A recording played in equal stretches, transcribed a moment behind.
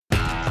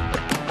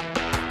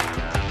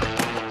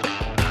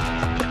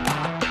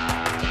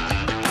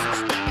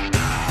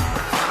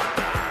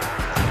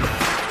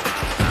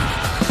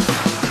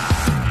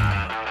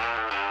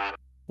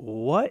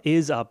What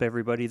is up,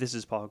 everybody? This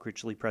is Paul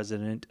Critchley,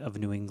 president of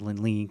New England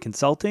Lean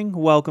Consulting.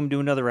 Welcome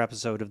to another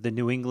episode of the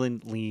New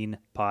England Lean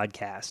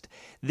Podcast.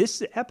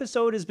 This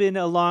episode has been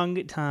a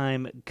long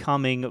time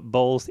coming,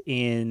 both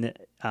in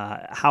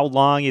how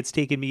long it's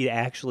taken me to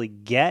actually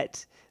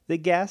get the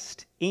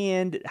guest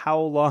and how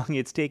long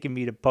it's taken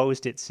me to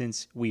post it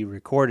since we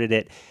recorded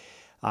it.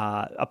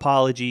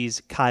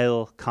 Apologies,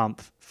 Kyle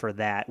Kumpf, for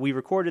that. We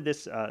recorded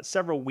this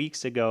several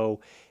weeks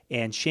ago,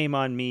 and shame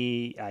on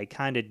me, I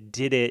kind of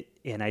did it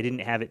and I didn't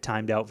have it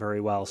timed out very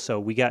well. So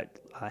we got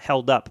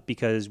held up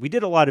because we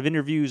did a lot of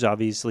interviews,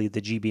 obviously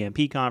the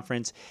GBMP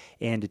conference,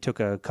 and it took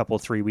a couple,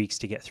 3 weeks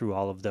to get through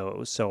all of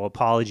those. So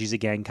apologies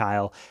again,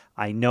 Kyle.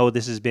 I know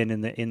this has been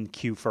in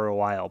queue for a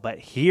while, but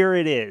here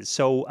it is.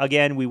 So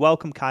again, we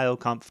welcome Kyle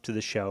Kumpf to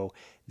the show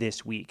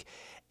this week.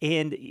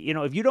 And, you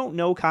know, if you don't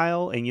know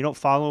Kyle and you don't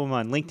follow him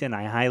on LinkedIn,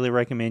 I highly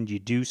recommend you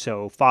do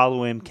so.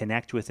 Follow him,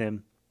 connect with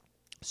him.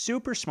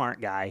 Super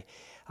smart guy.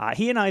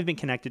 He and I have been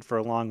connected for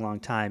a long, long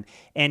time,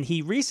 and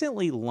he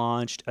recently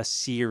launched a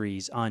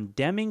series on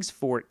Deming's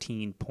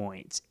 14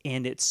 points,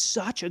 and it's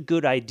such a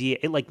good idea.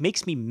 It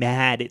makes me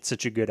mad it's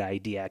such a good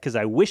idea because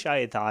I wish I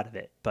had thought of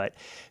it, but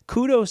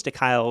kudos to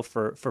Kyle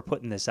for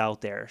putting this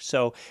out there.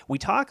 So we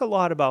talk a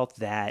lot about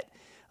that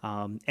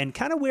and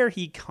kind of where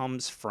he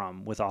comes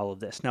from with all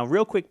of this. Now,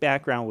 real quick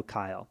background with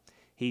Kyle.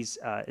 He's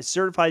a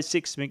certified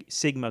Six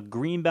Sigma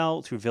Green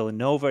Belt through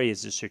Villanova. He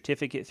has a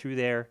certificate through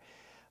there.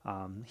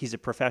 He's a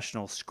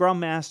professional Scrum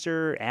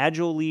Master,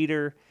 Agile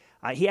leader.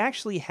 He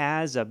actually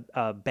has a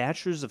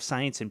Bachelor's of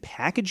Science in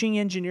Packaging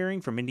Engineering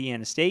from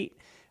Indiana State,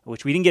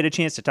 which we didn't get a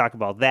chance to talk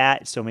about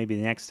that, so maybe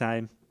the next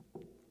time.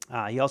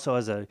 He also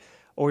has a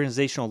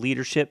organizational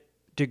leadership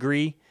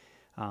degree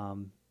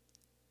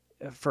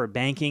for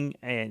banking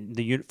and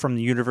from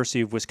the University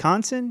of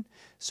Wisconsin.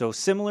 So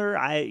similar,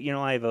 I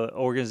have an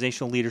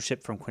organizational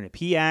leadership from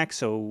Quinnipiac,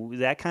 so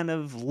that kind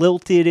of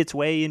lilted its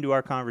way into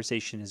our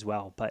conversation as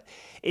well. But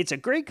it's a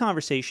great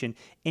conversation,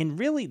 and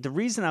really the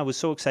reason I was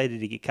so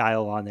excited to get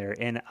Kyle on there,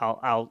 and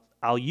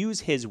I'll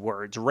use his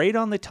words right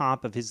on the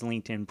top of his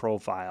LinkedIn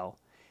profile.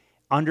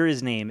 Under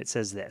his name, it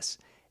says this: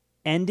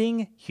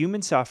 ending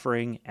human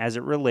suffering as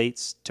it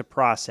relates to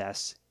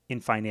process in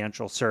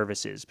financial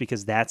services,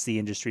 because that's the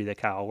industry that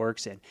Kyle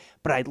works in.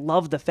 But I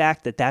love the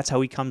fact that that's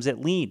how he comes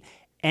at lean,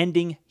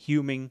 ending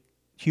human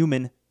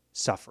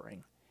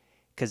suffering.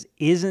 Because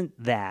isn't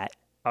that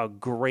a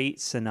great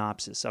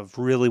synopsis of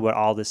really what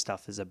all this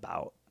stuff is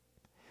about?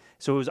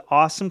 So it was an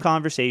awesome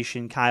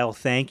conversation. Kyle,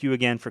 thank you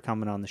again for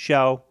coming on the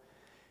show.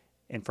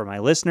 And for my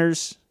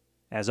listeners,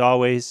 as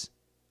always,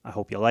 I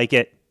hope you like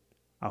it.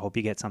 I hope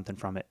you get something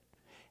from it.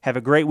 Have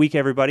a great week,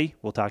 everybody.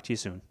 We'll talk to you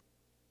soon.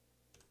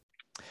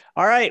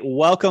 All right,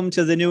 welcome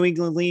to the New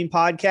England Lean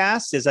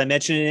Podcast. As I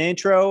mentioned in the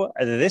intro,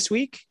 this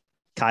week,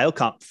 Kyle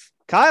Kumpf.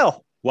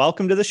 Kyle,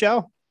 welcome to the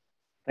show.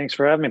 Thanks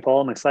for having me,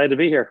 Paul. I'm excited to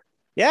be here.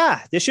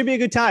 Yeah, this should be a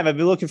good time. I've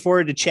been looking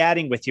forward to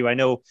chatting with you. I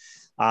know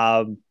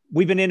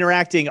we've been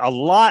interacting a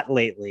lot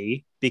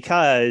lately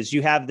because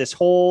you have this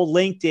whole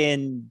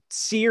LinkedIn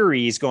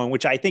series going,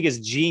 which I think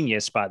is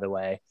genius, by the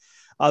way,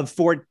 of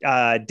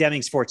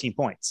Deming's 14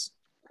 points.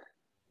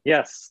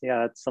 Yes.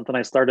 Yeah, it's something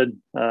I started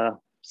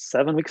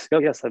 7 weeks ago.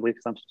 Yes, I believe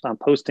I'm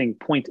posting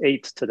point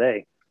 8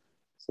 today.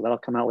 So that'll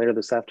come out later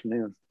this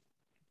afternoon.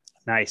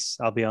 Nice.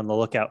 I'll be on the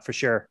lookout for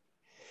sure.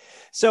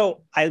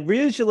 So I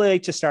really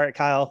like to start,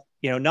 Kyle.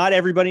 Not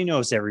everybody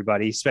knows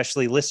everybody,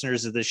 especially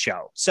listeners of the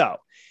show. So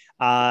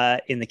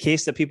in the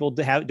case that people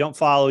don't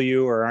follow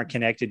you or aren't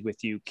connected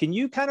with you, can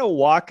you kind of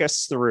walk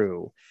us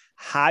through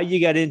how you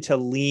got into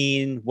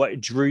lean, what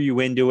drew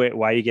you into it,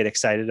 why you get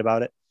excited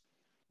about it?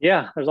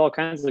 Yeah, there's all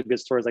kinds of good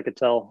stories I could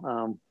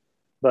tell.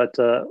 But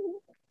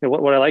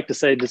what I like to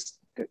say, just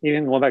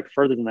even going back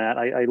further than that,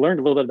 I learned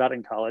a little bit about it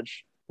in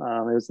college.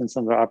 It was in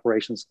some of the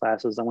operations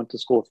classes. I went to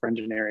school for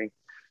engineering,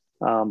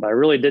 but I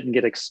really didn't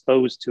get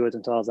exposed to it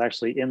until I was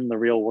actually in the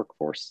real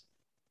workforce.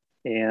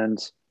 And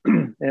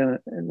in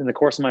the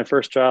course of my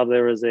first job,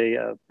 there was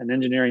an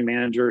engineering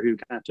manager who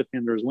kind of took me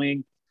under his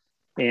wing,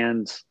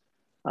 and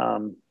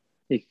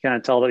you could kind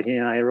of tell that he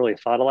and I really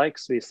thought alike.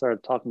 So he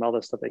started talking about all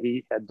the stuff that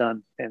he had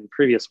done in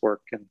previous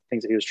work and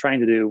things that he was trying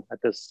to do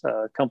at this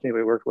company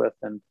we worked with.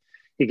 And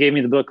he gave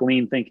me the book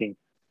Lean Thinking.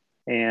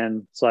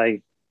 And so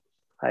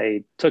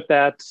I took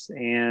that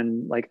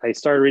and I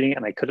started reading it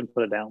and I couldn't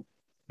put it down.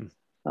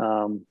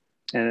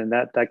 And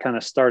that kind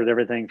of started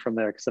everything from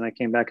there. Because then I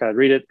came back, I'd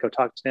read it, go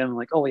talk to him. I'm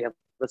like, oh yeah,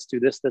 let's do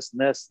this, this, and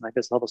this. And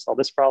this will help us solve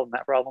this problem,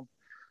 that problem.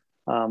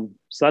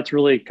 So that's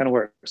really kind of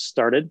where it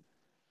started.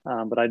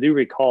 But I do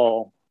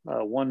recall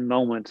one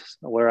moment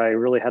where I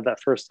really had that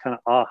first kind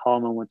of aha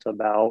moment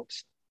about,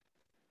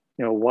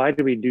 why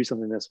do we do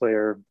something this way?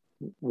 Or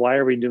why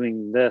are we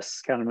doing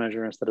this kind of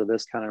measure instead of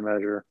this kind of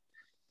measure?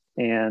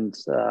 And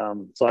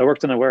so I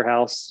worked in a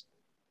warehouse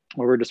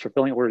where we were just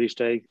fulfilling orders each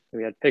day.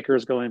 We had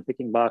pickers going,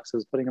 picking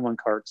boxes, putting them on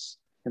carts.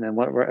 And then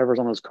whatever's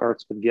on those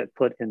carts would get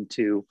put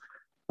into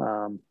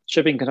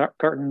shipping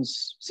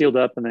cartons, sealed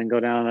up, and then go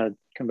down a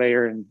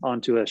conveyor and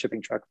onto a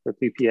shipping truck for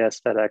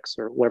UPS, FedEx,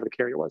 or whatever the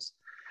carrier was.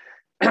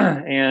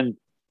 And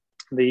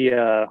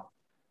the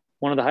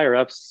one of the higher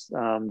ups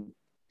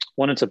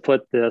wanted to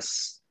put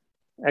this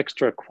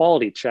extra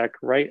quality check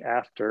right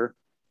after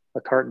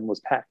a carton was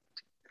packed.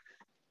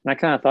 And I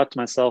kind of thought to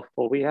myself,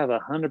 well, we have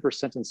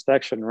 100%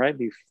 inspection right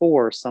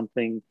before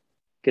something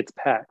gets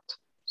packed.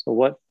 So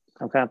what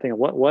I'm kind of thinking,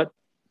 what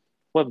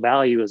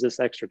value is this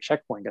extra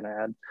checkpoint going to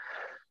add?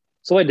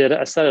 So I did it.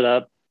 I set it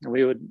up, and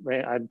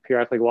I'd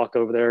periodically walk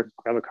over there,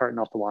 grab a carton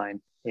off the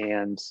line,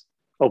 and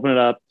open it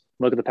up,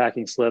 look at the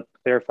packing slip,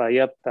 verify,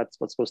 yep, that's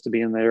what's supposed to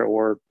be in there,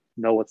 or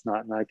no, it's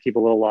not. And I keep a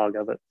little log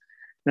of it.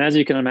 And as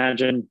you can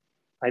imagine,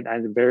 I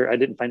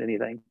didn't find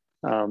anything.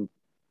 But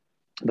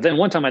then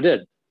one time I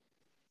did.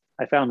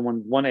 I found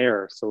one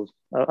error. So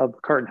a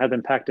carton had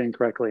been packed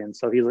incorrectly. And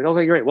so he's like,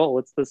 okay, great. Well,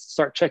 let's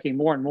start checking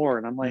more and more.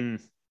 And I'm like,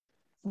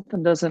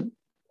 something doesn't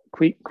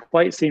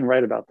quite seem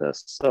right about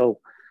this. So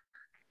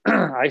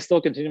I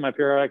still continue my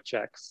periodic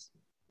checks.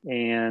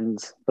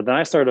 But then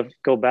I started to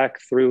go back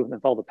through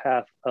and follow the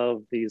path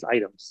of these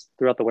items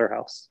throughout the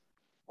warehouse.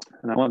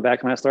 And I went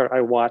back and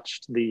I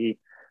watched the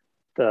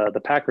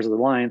packers of the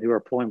line who are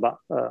pulling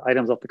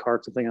items off the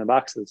carts and things in the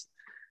boxes.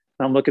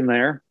 And I'm looking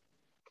there,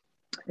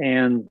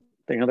 and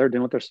they're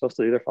doing what they're supposed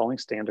to do. They're following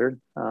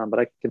standard. But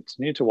I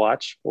continued to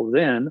watch. Well,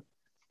 then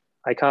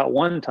I caught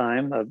one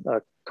time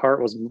a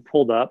cart was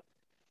pulled up,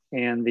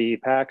 and the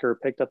packer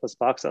picked up this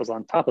box that was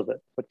on top of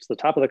it, which the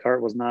top of the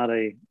cart was not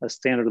a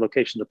standard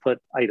location to put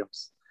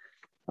items.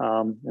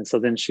 And so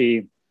then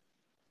she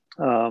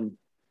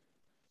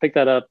picked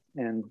that up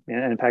and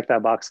packed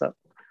that box up.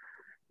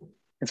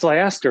 And so I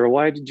asked her,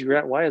 why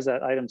is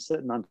that item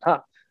sitting on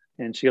top?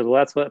 And she goes, well,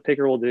 that's what a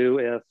picker will do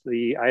if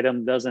the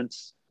item doesn't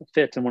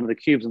fit in one of the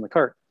cubes in the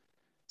cart.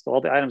 So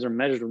all the items are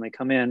measured when they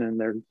come in, and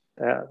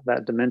those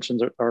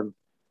dimensions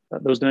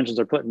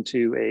are put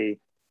into a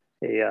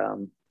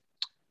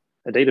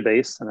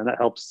database, and then that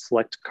helps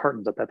select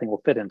cartons that thing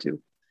will fit into. And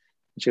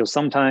she goes,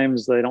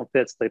 sometimes they don't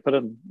fit, so they put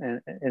them,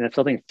 and if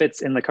something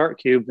fits in the cart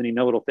cube, then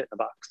it'll fit in the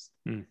box.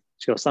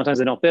 She goes, sometimes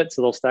they don't fit,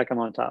 so they'll stack them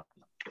on top.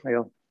 I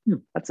go,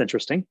 that's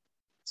interesting.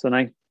 So then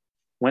I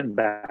went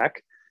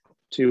back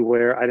to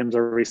where items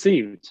are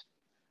received.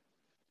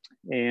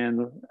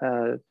 And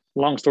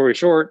long story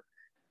short,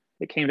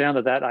 it came down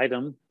to that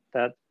item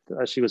that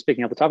she was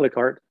picking up the top of the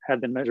cart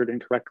had been measured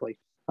incorrectly.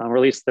 Or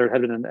at least there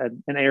had been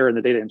an error in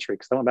the data entry.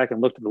 Because I went back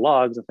and looked at the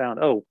logs and found,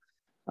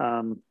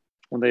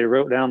 when they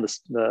wrote down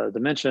the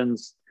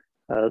dimensions,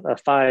 a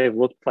 5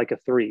 looked like a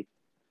 3.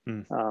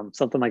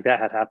 Something like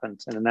that had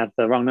happened. And then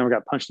the wrong number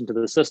got punched into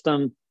the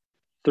system,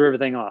 threw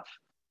everything off.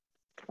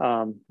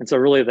 And so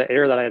really the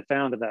error that I had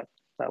found in that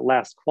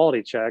last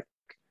quality check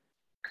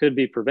could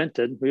be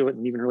prevented. We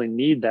wouldn't even really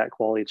need that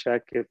quality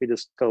check if we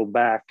just go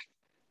back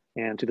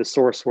and to the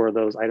source where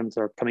those items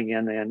are coming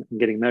in and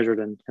getting measured,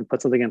 and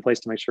put something in place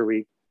to make sure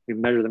we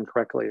measure them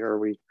correctly, or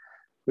we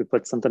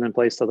put something in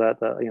place so that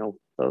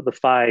the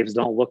 5s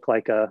don't look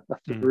like a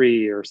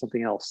 3 or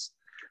something else.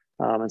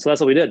 And so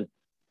that's what we did.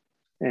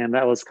 And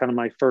that was kind of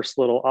my first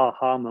little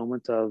aha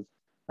moment of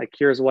like,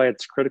 here's why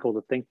it's critical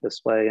to think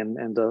this way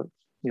and to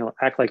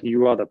act like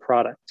you are the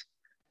product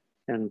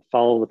and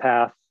follow the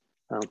path,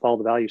 follow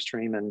the value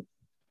stream,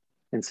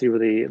 and see where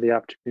the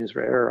opportunities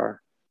for error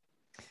are.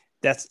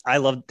 That's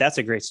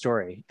a great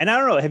story. And I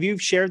don't know, have you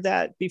shared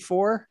that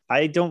before?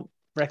 I don't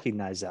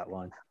recognize that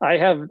one. I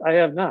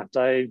have not.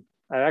 I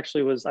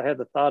actually I had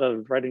the thought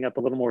of writing up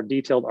a little more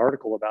detailed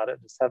article about it.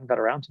 Just haven't got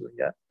around to it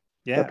yet.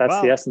 Yeah. But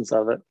that's the essence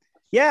of it.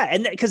 Yeah.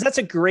 And because that's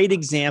a great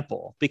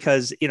example,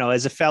 because,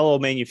 as a fellow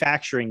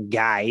manufacturing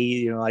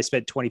guy, I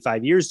spent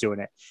 25 years doing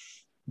it.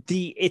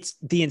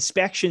 The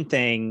inspection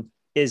thing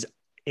is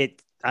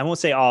I won't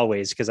say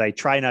always, because I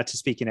try not to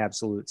speak in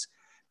absolutes,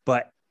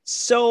 but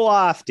so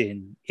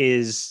often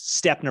is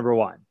step number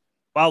one.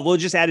 Well, we'll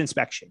just add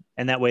inspection,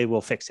 and that way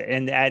we'll fix it.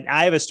 And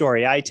I have a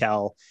story I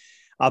tell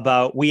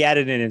about, we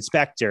added an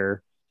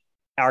inspector.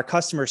 Our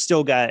customer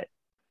still got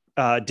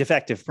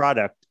defective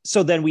product.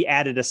 So then we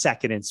added a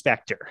second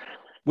inspector,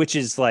 which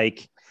is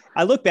like,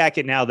 I look back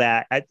at now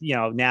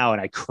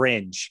and I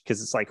cringe,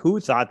 because it's like, who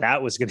thought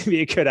that was going to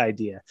be a good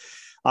idea?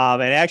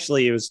 And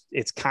actually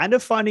it's kind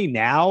of funny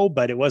now,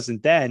 but it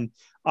wasn't then.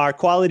 Our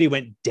quality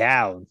went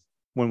down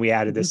when we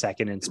added the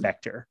second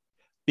inspector,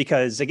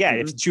 because again,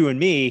 if it's you and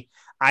me,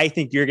 I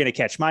think you're going to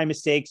catch my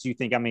mistakes. You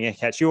think I'm going to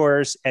catch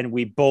yours, and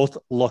we both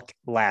look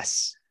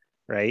less,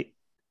 right?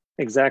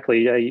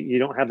 Exactly. Yeah, you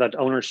don't have that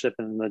ownership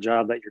in the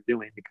job that you're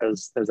doing,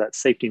 because there's that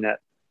safety net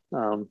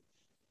that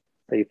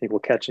you think will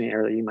catch any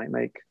error that you might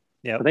make.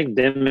 Yeah, I think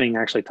Deming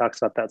actually talks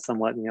about that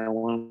somewhat.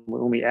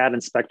 When we add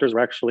inspectors,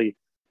 we're actually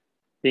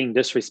being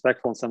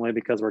disrespectful in some way,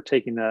 because we're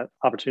taking that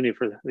opportunity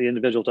for the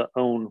individual to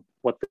own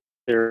what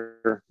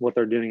they're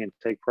doing and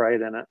take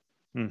pride in it.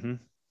 Mm-hmm.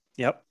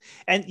 Yep.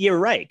 And you're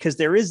right, because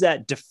there is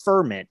that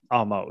deferment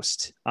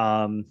almost.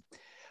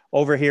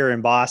 Over here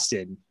in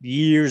Boston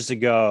years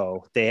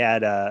ago, they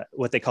had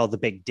what they called the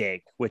Big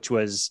Dig, which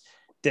was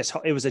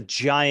it was a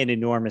giant,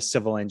 enormous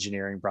civil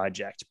engineering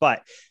project.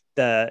 But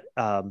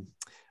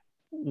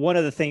one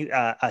of the things,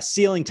 a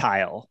ceiling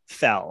tile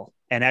fell,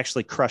 and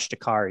actually crushed a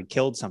car and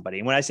killed somebody.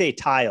 And when I say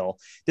tile,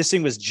 this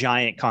thing was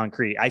giant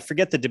concrete. I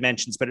forget the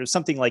dimensions, but it was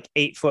something like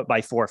 8 foot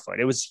by 4 foot.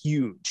 It was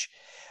huge.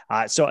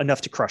 So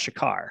enough to crush a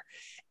car.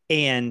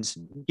 And,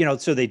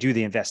 so they do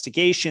the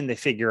investigation, they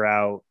figure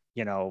out,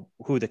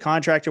 who the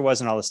contractor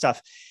was and all this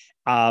stuff.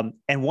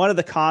 And one of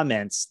the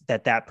comments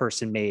that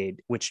person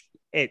made, which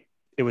it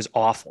was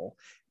awful,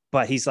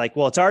 but he's like,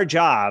 well, it's our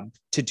job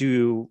to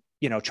do,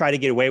 try to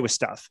get away with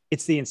stuff.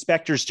 It's the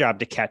inspector's job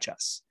to catch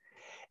us.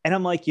 And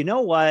I'm like, you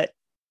know what?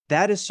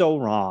 That is so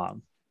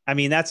wrong. I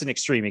mean, that's an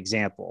extreme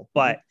example,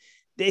 but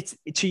it's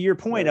to your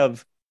point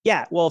of,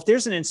 yeah, well, if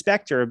there's an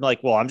inspector, I'm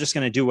like, well, I'm just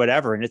going to do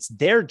whatever. And it's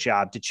their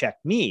job to check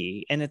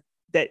me. And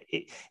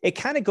it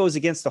kind of goes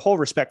against the whole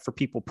respect for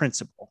people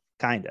principle,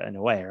 kind of in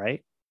a way,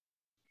 right?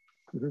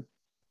 Mm-hmm.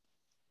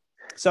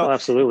 So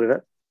absolutely.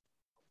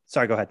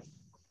 Sorry, go ahead.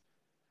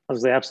 I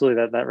was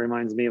absolutely that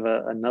reminds me of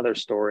another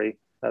story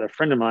that a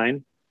friend of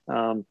mine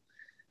who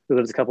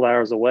lives a couple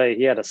hours away,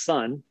 he had a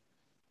son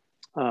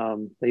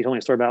that he told me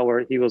a story about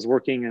where he was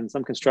working in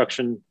some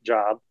construction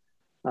job.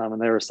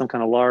 And there was some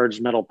kind of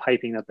large metal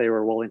piping that they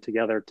were welding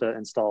together to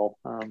install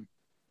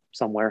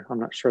somewhere. I'm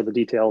not sure the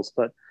details,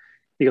 but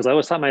he goes, I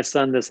always taught my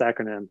son this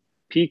acronym,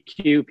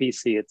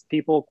 PQPC. It's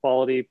people,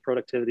 quality,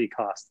 productivity,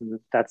 cost. And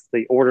that's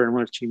the order in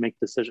which you make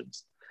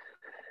decisions.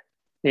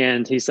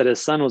 And he said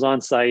his son was on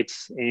site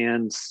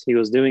and he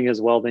was doing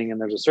his welding, and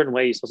there's a certain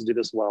way you're supposed to do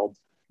this weld.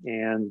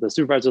 And the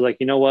supervisor was like,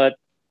 you know what?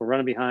 We're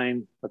running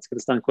behind. Let's get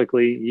this done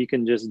quickly. You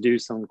can just do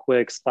some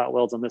quick spot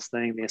welds on this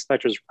thing. The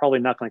inspector's probably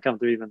not going to come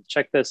through even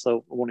check this, so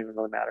it won't even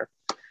really matter.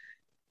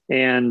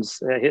 And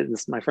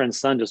my friend's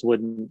son just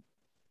wouldn't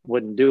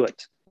do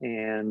it.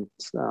 And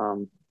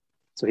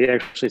so he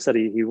actually said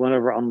he went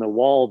over on the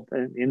wall,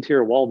 the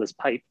interior wall of this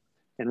pipe,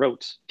 and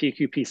wrote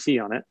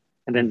PQPC on it,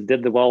 and then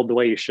did the weld the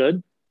way you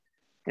should.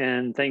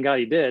 And thank God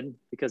he did,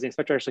 because the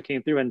inspector actually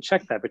came through and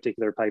checked that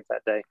particular pipe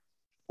that day.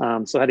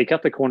 So had he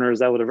cut the corners,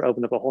 that would have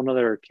opened up a whole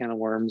nother can of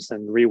worms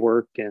and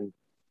rework and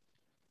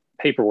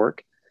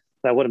paperwork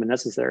that would have been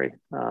necessary.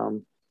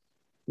 And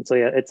so,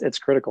 yeah, it's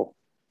critical.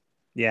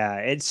 Yeah,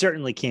 it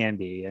certainly can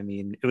be. I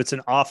mean, it was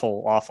an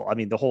awful, I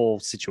mean, the whole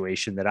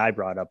situation that I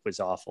brought up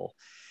was awful,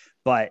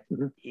 but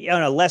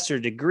on a lesser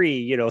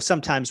degree,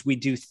 sometimes we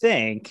do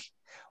think,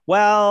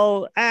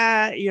 well,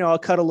 I'll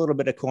cut a little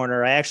bit of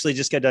corner. I actually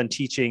just got done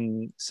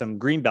teaching some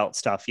greenbelt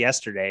stuff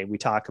yesterday. We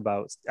talk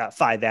about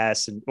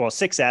 5S and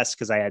 6S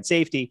because I had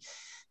safety,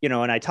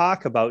 and I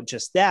talk about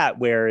just that,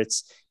 where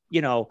it's,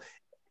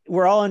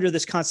 we're all under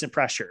this constant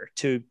pressure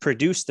to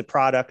produce the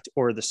product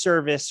or the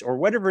service or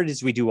whatever it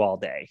is we do all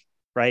day,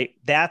 right?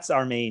 That's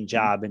our main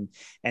job.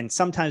 And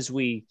sometimes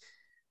we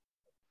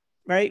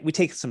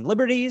take some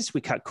liberties,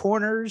 we cut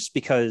corners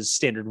because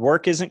standard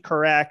work isn't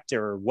correct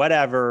or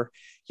whatever.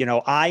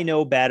 I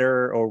know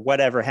better or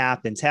whatever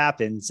happens.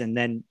 And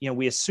then,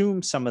 we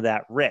assume some of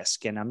that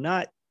risk. And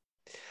I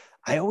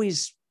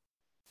always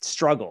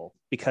struggle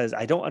because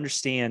I don't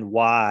understand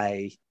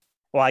why.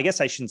 Well, I guess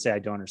I shouldn't say I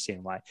don't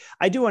understand why.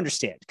 I do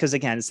understand, because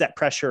again, it's that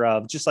pressure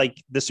of just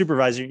like the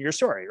supervisor in your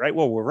story, right?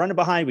 Well, we're running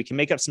behind. We can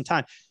make up some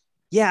time.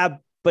 Yeah.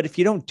 But if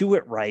you don't do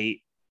it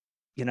right,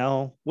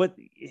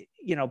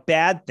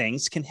 bad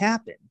things can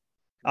happen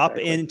up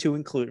into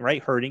include,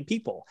 right, hurting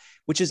people,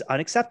 which is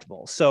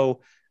unacceptable.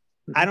 So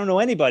I don't know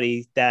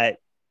anybody that,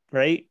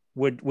 right,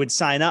 would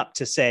sign up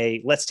to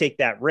say, let's take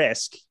that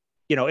risk,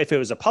 if it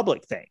was a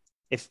public thing,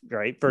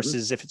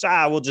 versus if it's,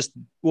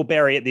 we'll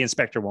bury it. The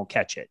inspector won't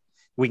catch it.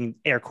 We can,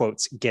 air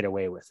quotes, get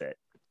away with it.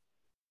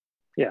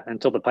 Yeah.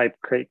 Until the pipe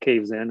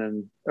caves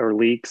in or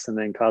leaks and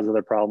then cause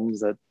other problems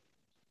that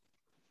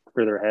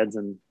rear their heads.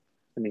 And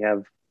you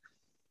have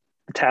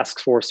a task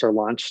force are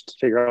launched to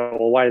figure out,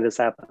 well, why did this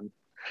happen?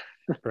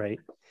 Right.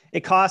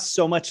 It costs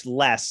so much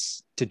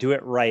less to do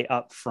it right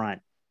up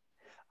front.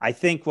 I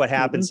think what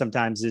happens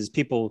sometimes is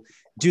people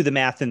do the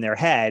math in their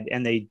head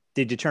and they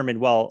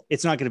determine, well,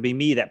 it's not going to be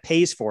me that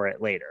pays for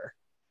it later.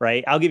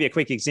 Right. I'll give you a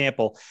quick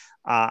example.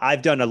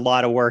 I've done a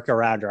lot of work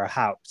around our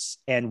house,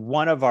 and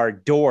one of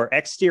our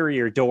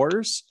exterior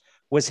doors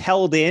was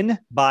held in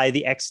by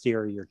the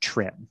exterior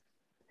trim,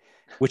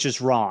 which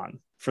is wrong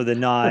for the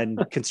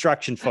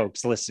non-construction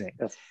folks listening.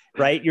 Yes.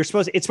 Right. It's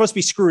supposed to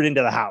be screwed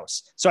into the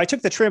house. So I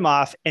took the trim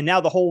off and now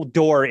the whole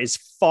door is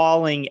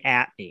falling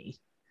at me.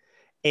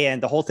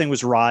 And the whole thing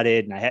was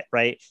rotted.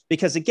 And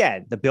because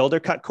again, the builder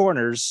cut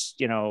corners,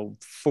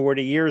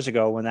 40 years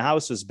ago when the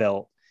house was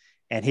built.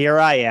 And here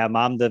I am,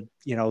 I'm the,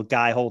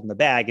 guy holding the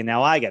bag, and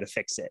now I got to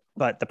fix it.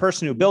 But the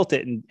person who built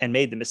it and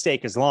made the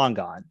mistake is long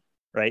gone.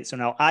 Right. So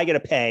now I got to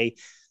pay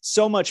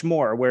so much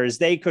more, whereas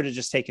they could have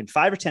just taken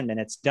 5 or 10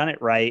 minutes, done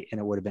it right, and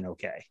it would have been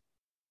okay.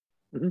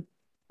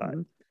 But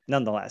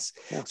nonetheless.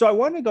 Yeah. So I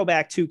want to go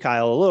back to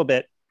Kyle a little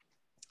bit,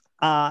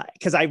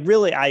 because I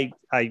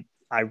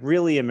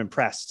really am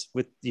impressed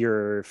with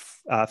your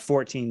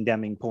 14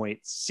 Deming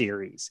Points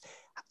series.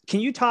 Can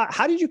you talk,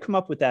 how did you come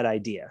up with that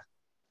idea?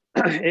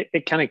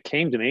 It kind of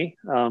came to me.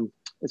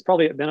 It's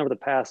probably been over the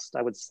past,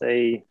 I would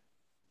say,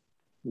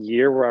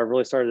 year where I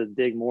really started to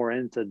dig more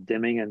into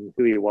Deming and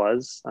who he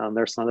was.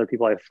 There's some other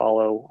people I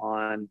follow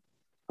on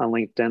on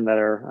LinkedIn that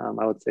are,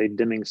 I would say,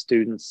 Deming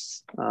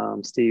students.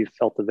 Steve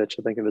Feltovich,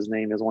 I think of his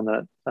name, is one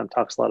that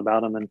talks a lot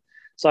about him. And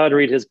so I'd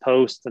read his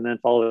post and then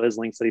follow his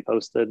links that he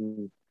posted.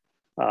 And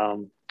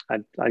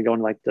I'd go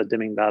into like the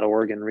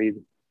Deming.org and read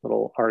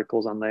little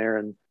articles on there.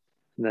 And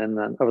then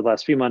over the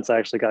last few months, I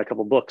actually got a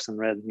couple books and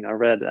read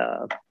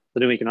The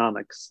New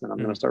Economics, and I'm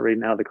going to start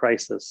reading Out of the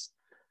Crisis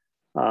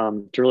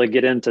to really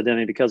get into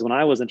Deming, because when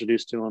I was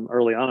introduced to him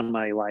early on in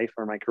my life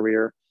or my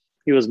career,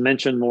 he was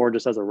mentioned more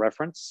just as a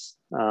reference,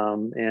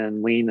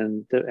 and lean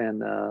and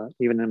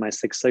even in my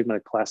Six Sigma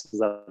classes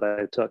that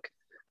I took,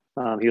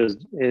 he was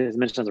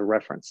mentioned as a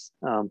reference.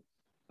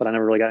 But I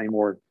never really got any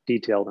more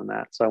detailed than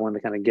that. So I wanted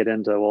to kind of get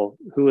into, well,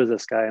 who is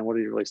this guy and what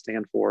did he really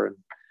stand for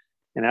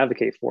and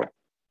advocate for?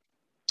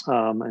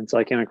 And so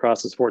I came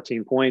across his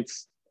 14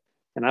 points,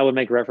 and I would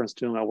make reference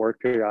to him at work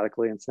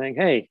periodically and saying,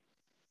 hey,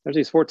 there's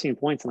these 14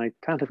 points, and I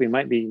kind of think we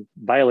might be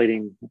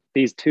violating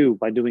these two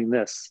by doing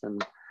this.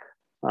 And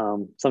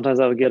sometimes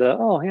I would get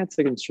that's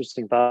an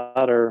interesting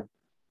thought, or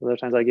other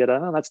times I get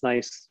that's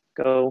nice.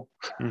 Go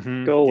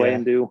away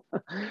and do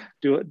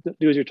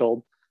as you're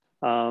told.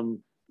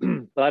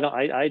 But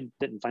I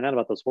didn't find out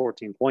about those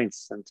 14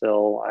 points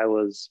until I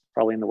was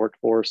probably in the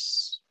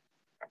workforce.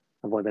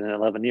 I've only been in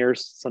 11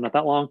 years, so not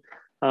that long,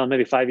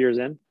 maybe 5 years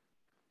in.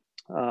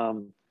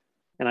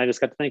 And I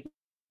just got to think,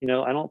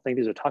 I don't think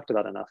these are talked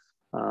about enough.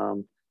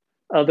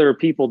 Other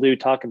people do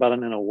talk about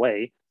them in a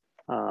way.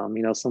 Some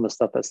of the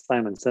stuff that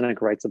Simon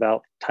Sinek writes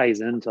about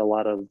ties into a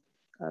lot of,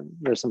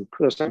 there's some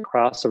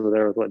crossover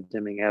there with what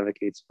Deming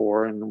advocates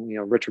for. And,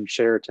 Richard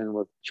Sheraton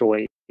with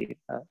Joy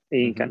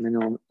Inc. at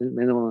minimal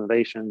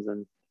innovations,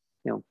 and,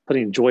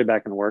 putting joy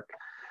back in work.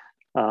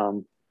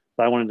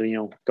 But I wanted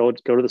to, go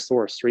to the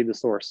source, read the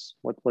source.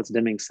 What's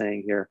Deming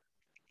saying here?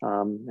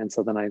 And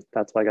so then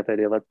that's why I got the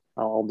idea that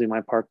I'll do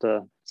my part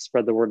to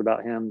spread the word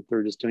about him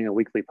through just doing a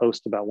weekly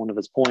post about one of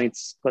his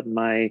points, putting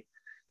my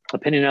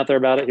opinion out there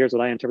about it. Here's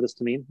what I interpret this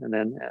to mean, and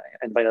then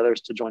invite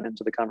others to join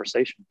into the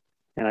conversation.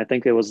 And I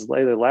think it was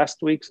either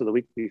last week or the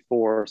week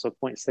before, so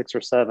point 6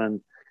 or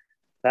 7,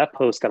 that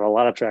post got a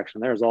lot of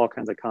traction. There's all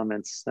kinds of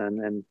comments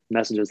and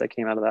messages that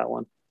came out of that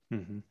one.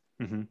 Mm-hmm.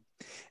 Mm-hmm.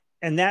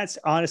 And that's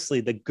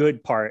honestly the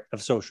good part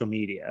of social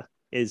media,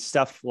 is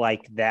stuff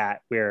like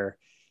that, where,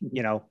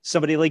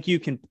 somebody like you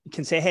can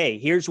say, hey,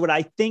 here's what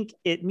I think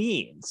it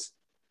means,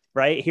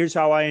 right? Here's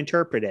how I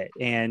interpret it.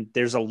 And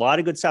there's a lot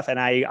of good stuff. And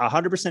I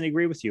 100%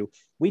 agree with you.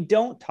 We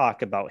don't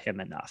talk about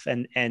him enough.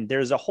 And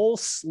there's a whole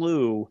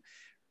slew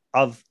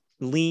of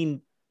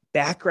lean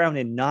background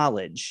and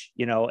knowledge,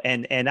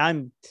 and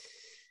I'm,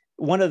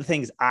 one of the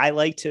things I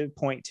like to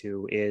point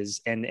to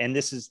is, and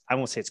this is, I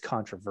won't say it's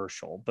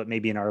controversial, but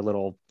maybe in our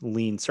little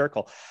lean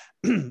circle,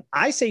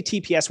 I say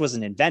TPS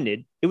wasn't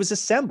invented, it was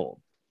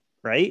assembled,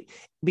 right?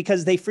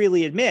 Because they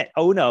freely admit,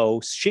 oh no,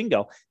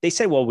 Shingo, they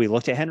said, well, we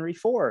looked at Henry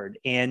Ford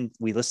and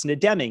we listened to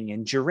Deming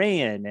and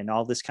Duran and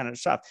all this kind of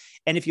stuff.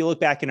 And if you look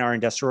back in our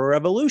Industrial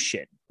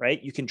Revolution,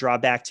 right, you can draw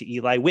back to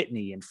Eli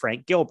Whitney and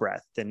Frank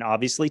Gilbreth and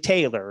obviously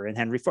Taylor and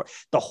Henry Ford,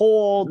 the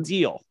whole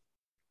deal,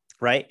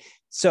 right?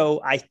 So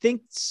I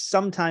think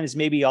sometimes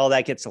maybe all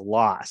that gets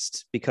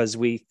lost because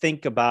we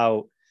think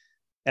about,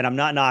 and I'm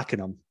not knocking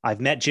him, I've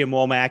met Jim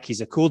Womack,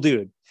 he's a cool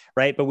dude,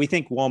 right? But we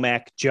think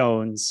Womack,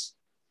 Jones,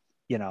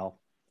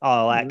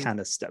 all that kind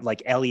of stuff,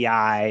 like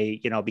LEI,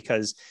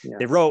 because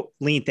they wrote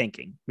Lean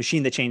Thinking,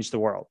 Machine That Changed the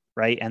World,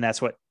 right? And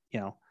that's what,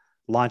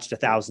 launched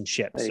 1,000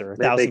 ships or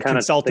 1,000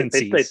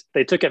 consultancies.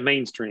 They took it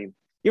mainstream.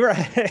 You're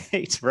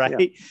right,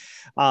 right?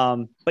 Yeah.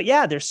 But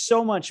yeah, there's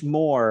so much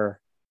more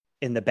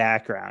in the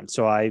background.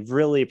 So I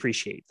really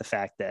appreciate the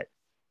fact that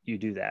you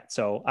do that.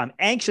 So I'm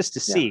anxious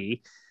to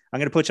see, I'm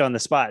going to put you on the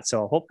spot.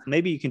 So hope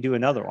maybe you can do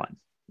another one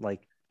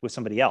like with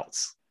somebody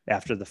else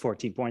after the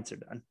 14 points are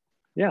done.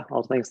 Yeah,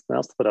 I'll think something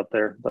else to put up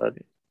there. But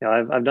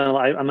I've done.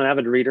 I'm an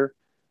avid reader,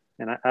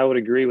 and I would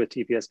agree with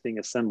TPS being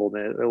assembled.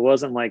 It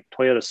wasn't like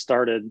Toyota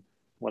started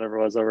whatever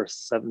it was over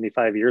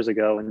 75 years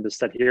ago and just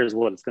said, "Here's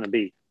what it's going to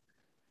be."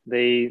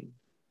 They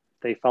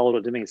followed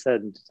what Deming said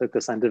and took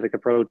the scientific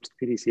approach,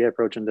 PDCA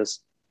approach, and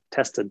just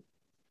tested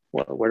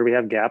where do we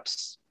have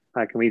gaps?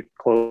 How can we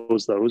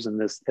close those? And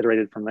this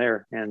iterated from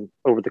there. And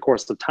over the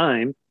course of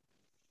time,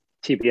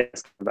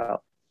 TPS came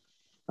about.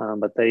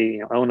 But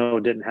Ono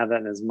didn't have that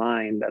in his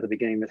mind at the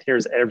beginning, that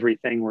here's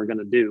everything we're going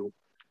to do.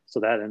 So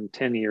that in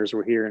 10 years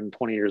we're here, and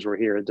 20 years we're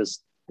here.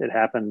 It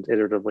happened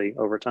iteratively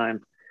over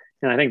time.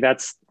 And I think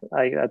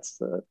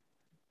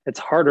it's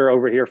harder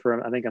over here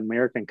for, I think,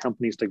 American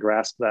companies to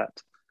grasp that.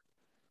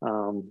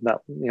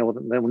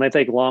 When they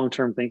take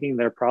long-term thinking,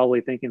 they're probably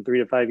thinking 3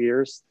 to 5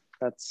 years.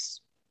 That's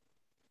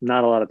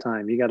not a lot of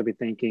time. You got to be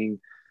thinking,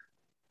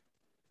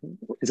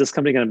 is this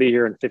company going to be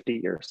here in 50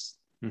 years?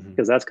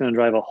 Because that's going to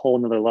drive a whole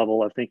nother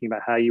level of thinking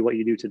about what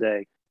you do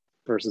today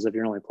versus if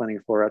you're only planning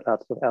for it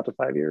after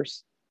 5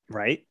 years.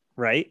 Right.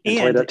 Right.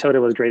 And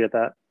Toyota was great at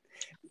that.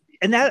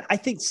 And that, I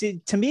think,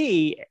 to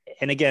me,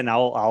 and again,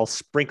 I'll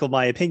sprinkle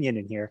my opinion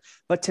in here,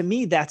 but to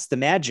me, that's the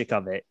magic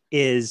of it,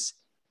 is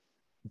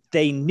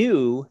they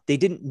knew they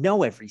didn't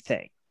know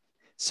everything.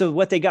 So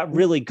what they got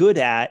really good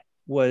at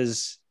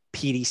was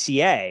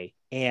PDCA,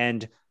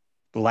 and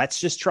let's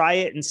just try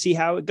it and see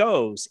how it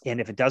goes.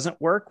 And if it doesn't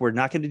work, we're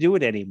not going to do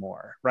it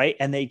anymore. Right.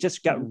 And they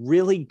just got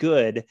really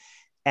good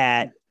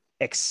at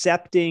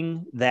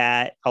accepting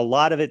that a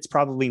lot of it's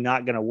probably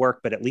not going to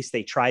work, but at least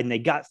they tried and they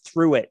got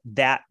through it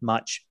that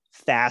much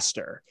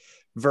faster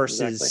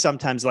versus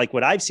sometimes like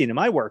what I've seen in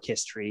my work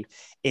history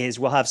is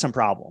we'll have some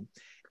problem.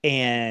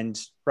 And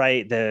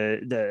right,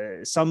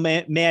 some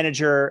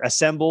manager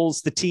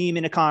assembles the team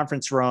in a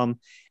conference room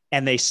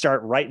and they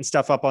start writing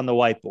stuff up on the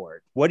whiteboard.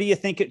 What do you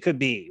think it could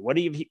be? What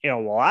do you know?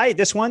 Well,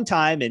 this one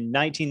time in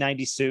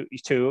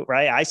 1992,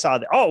 right, I saw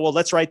that. Oh, well,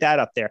 let's write that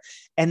up there.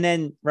 And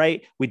then,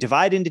 right, we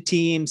divide into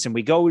teams and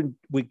we go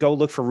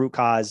look for root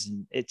cause.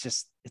 And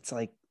it's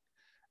like,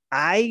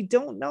 I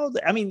don't know.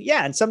 I mean,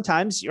 yeah. And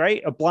sometimes,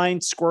 right, a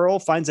blind squirrel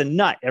finds a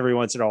nut every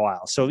once in a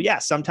while. So yeah,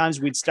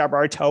 sometimes we'd stub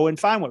our toe and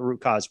find what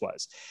root cause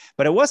was,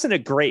 but it wasn't a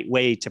great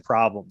way to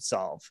problem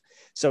solve.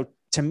 So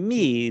to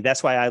me,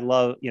 that's why I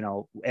love,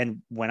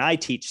 and when I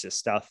teach this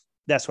stuff,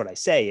 that's what I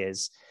say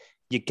is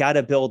you got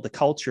to build the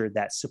culture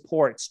that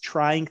supports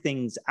trying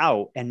things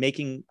out and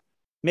making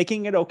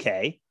it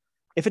okay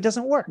if it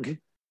doesn't work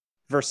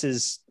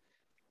versus,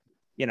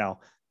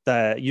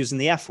 the using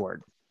the F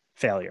word,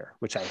 failure,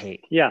 which I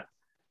hate. Yeah.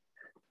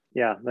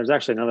 There's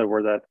actually another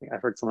word that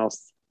I've heard someone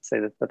else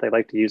say that they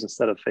like to use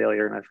instead of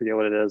failure, and I forget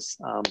what it is.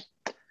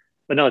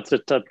 But no, it's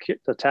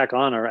to tack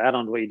on or add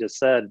on to what you just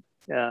said.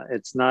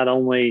 It's not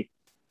only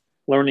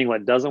learning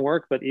what doesn't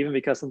work, but even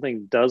because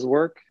something does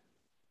work,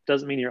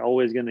 doesn't mean you're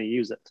always going to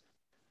use it.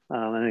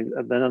 And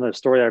another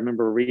story I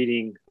remember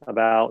reading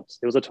about,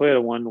 it was a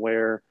Toyota one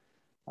where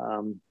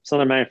some of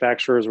the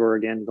manufacturers were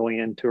again going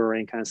in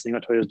touring, kind of seeing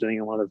what Toyota was doing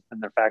in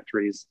their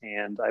factories.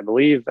 And I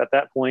believe at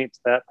that point,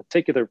 that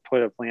particular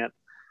Toyota plant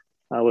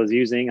was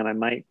using, and I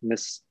might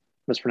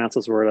mispronounce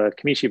this word, a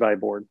Kamishibai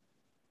board,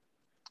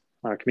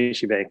 or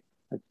Kamishibai.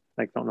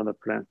 I don't know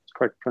the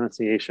correct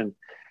pronunciation.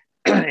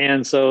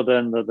 And so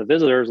then the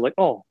visitors are like,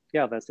 oh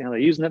yeah, that's how they're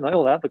using it. And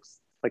oh, that looks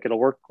like it'll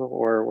work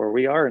where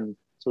we are. And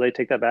so they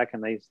take that back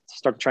and they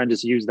start to try and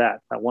just use that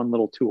one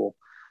little tool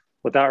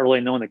without really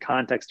knowing the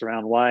context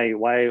around why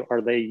are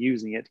they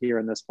using it here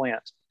in this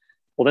plant.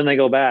 Well, then they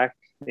go back,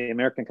 the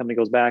American company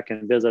goes back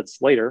and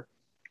visits later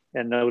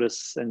and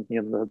notice, and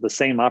the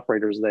same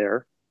operators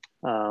there,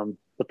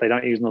 but they're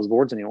not using those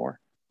boards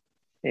anymore.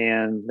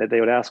 And they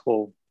would ask,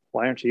 well,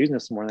 why aren't you using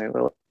this more? And they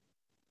go,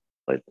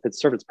 it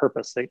served its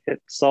purpose.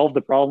 It solved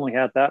the problem we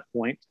had at that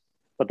point,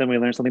 but then we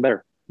learned something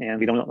better and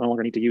we no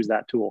longer need to use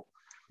that tool.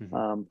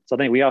 So I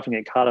think we often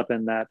get caught up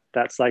in that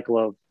cycle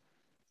of,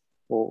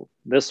 well,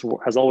 this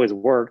has always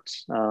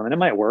worked, and it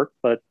might work,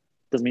 but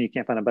doesn't mean you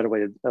can't find a better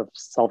way of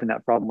solving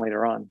that problem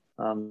later on.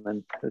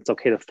 And it's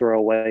okay to throw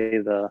away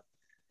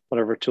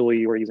whatever tool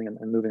you were using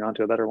and moving on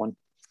to a better one.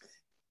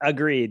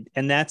 Agreed.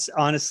 And that's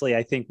honestly,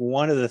 I think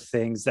one of the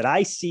things that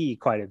I see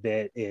quite a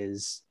bit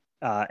is,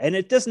 and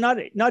it does not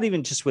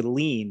even just with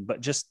lean, but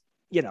just,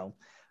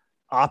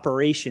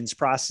 operations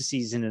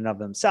processes in and of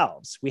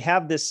themselves. We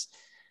have this,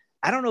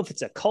 I don't know if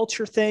it's a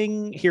culture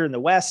thing here in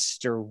the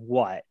West or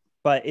what,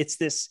 but it's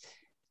this,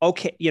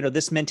 okay,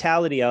 this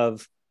mentality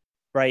of,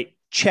 right,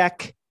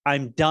 check,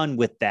 I'm done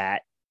with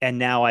that. And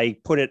now I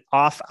put it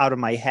off out of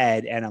my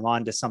head and I'm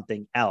on to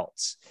something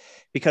else,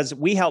 because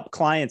we help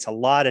clients a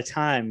lot of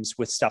times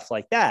with stuff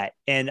like that.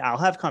 And I'll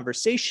have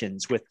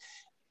conversations with,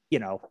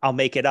 I'll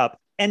make it up,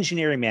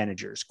 engineering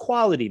managers,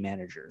 quality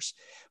managers,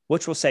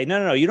 which will say,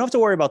 no, you don't have to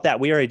worry about that.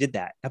 We already did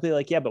that. I'll be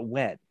like, yeah, but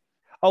when?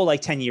 Oh, like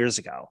 10 years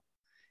ago,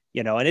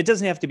 and it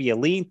doesn't have to be a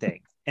lean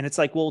thing. And it's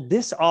like, well,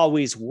 this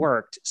always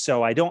worked.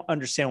 So I don't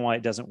understand why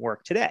it doesn't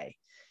work today.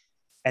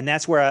 And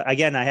that's where,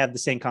 again, I have the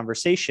same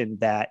conversation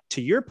that,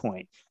 to your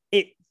point,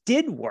 it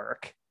did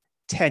work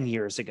 10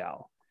 years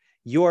ago.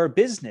 Your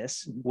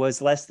business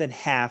was less than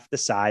half the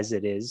size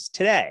it is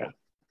today,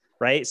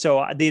 right?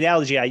 So the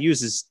analogy I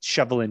use is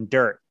shoveling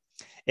dirt.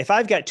 If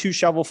I've got 2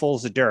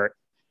 shovelfuls of dirt,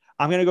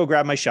 I'm going to go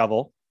grab my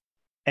shovel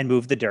and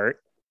move the dirt.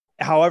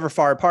 However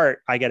far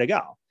apart I got to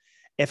go.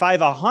 If I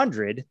have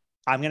 100,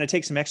 I'm going to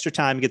take some extra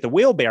time to get the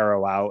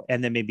wheelbarrow out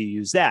and then maybe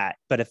use that.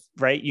 But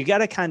you got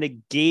to kind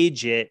of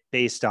gauge it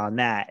based on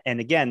that.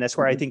 And again, that's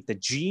where I think the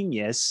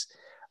genius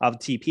of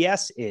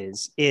TPS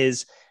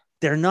is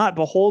they're not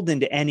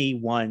beholden to any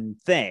one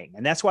thing.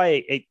 And that's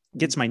why it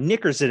gets my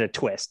knickers in a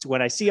twist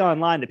when I see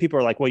online that people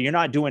are like, well, you're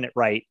not doing it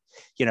right,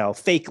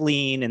 fake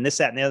lean and this,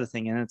 that, and the other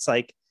thing. And it's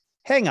like,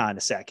 hang on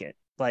a second.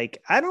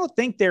 Like, I don't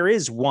think there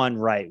is one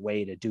right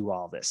way to do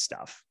all this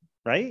stuff.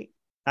 Right.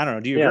 I don't know.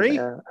 Do you agree?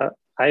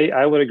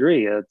 I would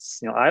agree.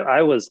 It's,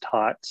 I was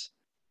taught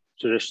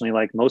traditionally,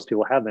 like most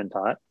people have been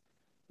taught,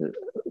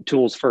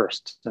 tools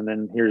first, and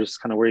then here's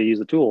kind of where you use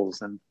the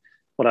tools. And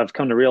what I've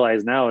come to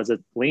realize now is it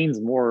leans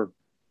more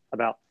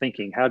about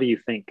thinking. How do you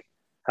think?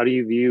 How do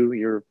you view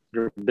your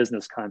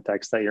business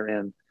context that you're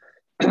in?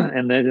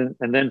 and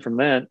then from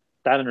that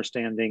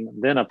understanding,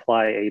 then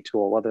apply a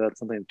tool, whether that's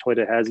something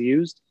Toyota has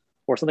used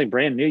or something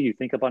brand new you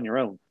think up on your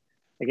own.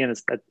 Again,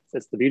 it's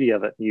the beauty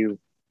of it. You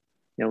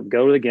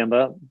go to the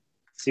Gemba,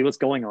 see what's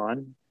going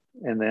on,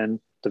 and then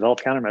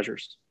develop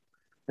countermeasures.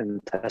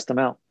 and test them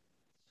out.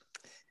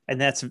 And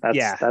that's it.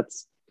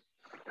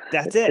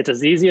 it. It's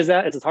as easy as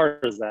that. It's as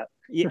hard as that.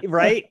 Yeah,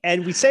 right.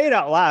 And we say it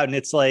out loud and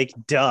it's like,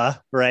 duh,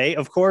 right?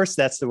 Of course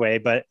that's the way.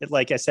 But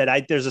like I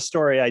said, there's a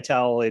story I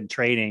tell in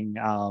training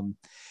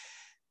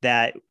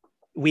that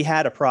we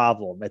had a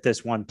problem at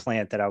this one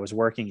plant that I was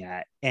working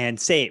at, and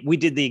we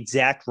did the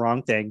exact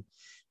wrong thing.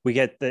 We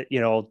get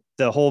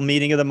the whole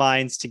meeting of the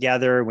minds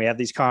together, and we have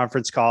these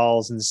conference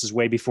calls, and this is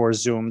way before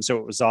Zoom. So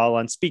it was all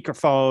on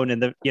speakerphone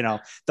and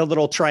the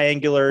little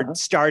triangular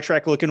Star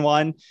Trek looking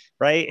one,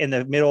 right? In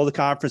the middle of the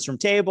conference room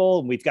table.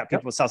 And we've got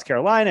people in South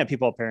Carolina,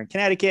 people up here in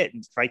Connecticut,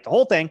 and right, the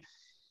whole thing.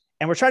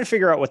 And we're trying to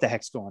figure out what the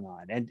heck's going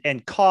on,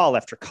 and call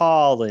after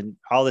call and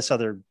all this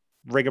other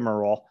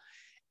rigmarole.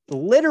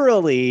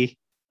 Literally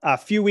a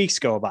few weeks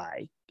go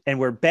by and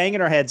we're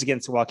banging our heads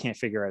against the wall, can't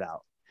figure it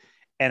out.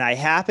 And I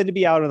happened to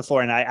be out on the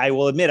floor, and I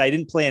will admit I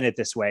didn't plan it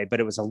this way, but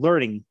it was a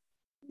learning,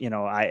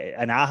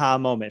 an aha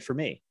moment for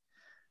me.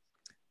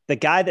 The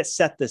guy that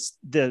set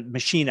the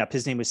machine up,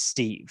 his name was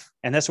Steve,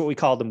 and that's what we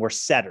called them. We're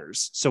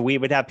setters. So we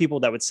would have people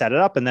that would set it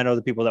up and then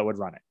other people that would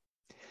run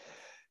it.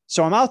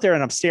 So I'm out there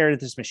and I'm staring at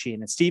this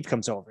machine, and Steve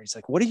comes over. He's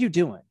like, "What are you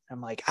doing?"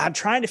 I'm like, "I'm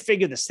trying to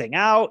figure this thing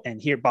out." And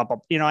here,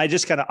 I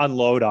just kind of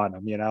unload on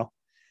him,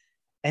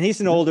 And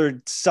he's an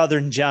older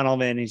Southern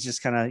gentleman. He's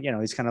just kind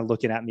of, he's kind of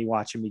looking at me,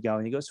 watching me go.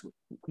 And he goes,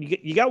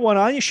 you got one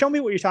on you? Show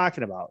me what you're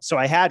talking about. So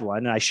I had one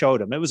and I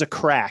showed him. It was a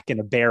crack in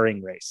a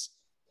bearing race.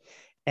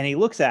 And he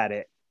looks at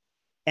it,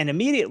 and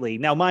immediately,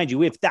 now mind you,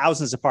 we have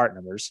thousands of part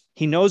numbers.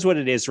 He knows what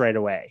it is right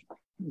away.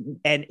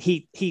 And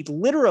he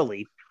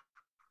literally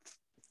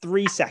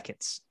 3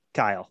 seconds,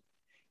 Kyle,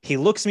 he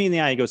looks me in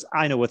the eye. He goes,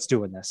 "I know what's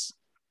doing this."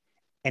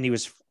 And he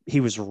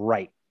was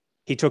right.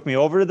 He took me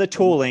over to the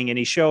tooling and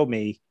he showed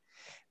me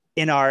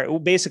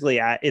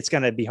it's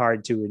going to be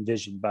hard to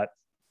envision, but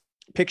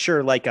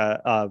picture like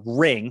a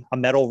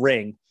metal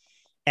ring.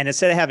 And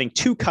instead of having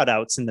 2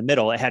 cutouts in the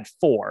middle, it had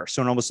 4.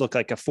 So it almost looked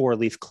like a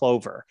 4-leaf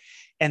clover.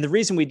 And the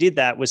reason we did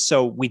that was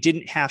so we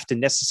didn't have to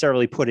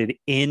necessarily put it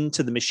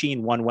into the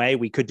machine one way.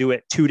 We could do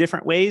it 2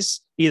 different ways,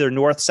 either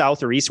north,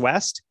 south, or east,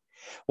 west.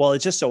 Well, it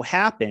just so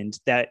happened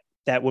that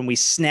when we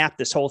snapped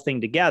this whole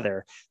thing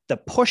together, the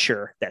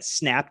pusher that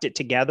snapped it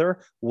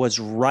together was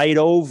right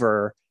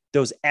over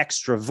those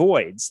extra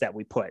voids that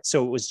we put.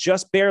 So it was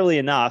just barely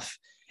enough.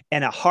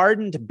 And a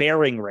hardened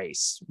bearing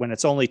race, when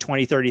it's only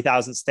 20, 30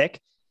 thousandths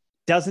thick,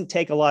 doesn't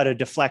take a lot of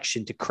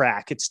deflection to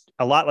crack. It's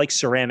a lot like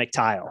ceramic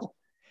tile.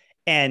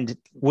 And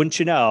wouldn't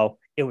you know,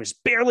 it was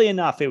barely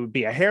enough. It would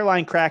be a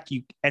hairline crack.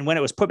 And when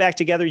it was put back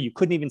together, you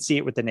couldn't even see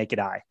it with the naked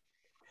eye.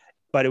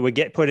 But it would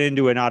get put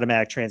into an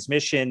automatic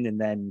transmission, and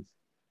then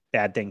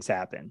bad things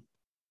happen.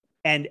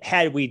 And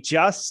had we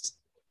just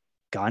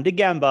gone to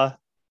Gemba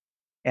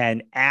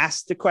and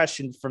asked the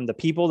question from the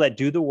people that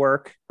do the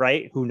work,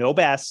 right, who know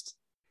best,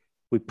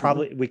 we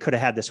could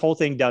have had this whole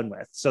thing done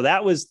with. So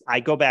I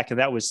go back, and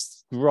that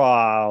was,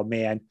 oh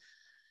man,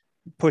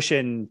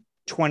 pushing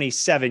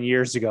 27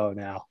 years ago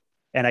now.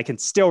 And I can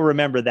still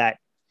remember that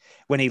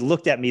when he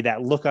looked at me,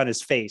 that look on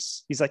his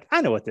face, he's like,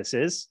 "I know what this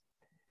is."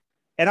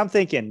 And I'm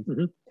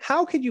thinking,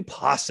 how could you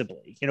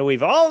possibly,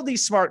 we've all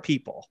these smart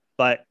people,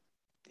 but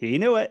he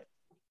knew it.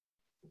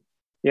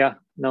 Yeah,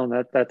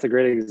 no, that's a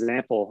great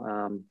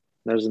example.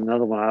 There's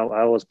another one.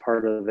 I was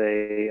part of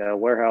a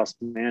warehouse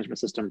management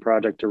system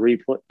project to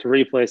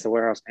replace a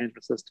warehouse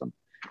management system.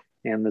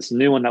 And this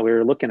new one that we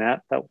were looking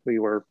at, that we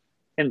were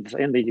in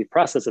the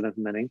process of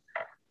implementing,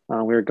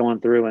 we were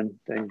going through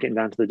and getting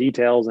down to the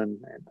details.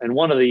 And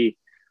one of the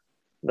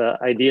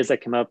ideas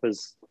that came up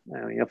is,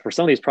 for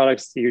some of these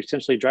products, you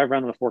essentially drive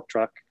around with a fork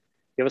truck,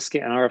 you have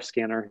an RF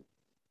scanner,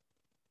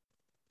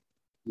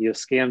 you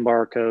scan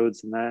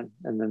barcodes, and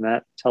then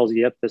that tells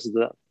you, yep, this is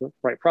the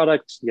right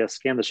product. You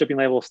scan the shipping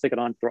label, stick it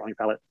on, throw it on your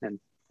pallet, and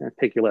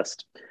pick your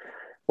list.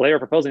 Well, they were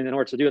proposing, in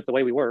order to do it the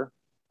way we were,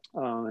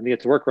 and to get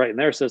to work right in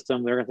their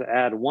system, they're going to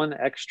add 1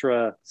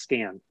 extra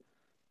scan,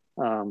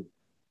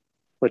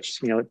 which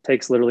it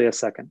takes literally a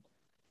second.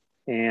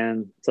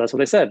 And so that's what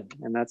they said.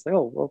 And that's,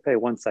 oh, okay,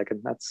 1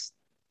 second. That's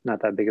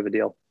not that big of a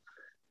deal.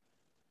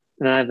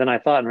 And then I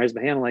thought and raised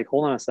my hand, like,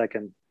 hold on a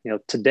second.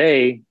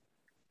 Today,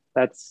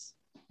 that's,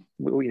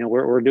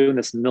 we're doing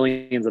this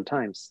millions of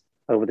times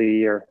over the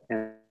year,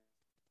 and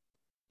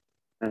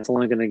it's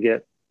only going to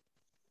get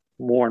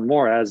more and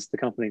more as the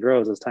company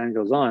grows, as time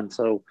goes on.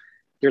 So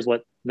here's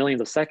what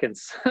millions of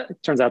seconds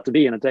turns out to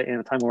be in a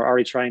time where we're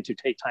already trying to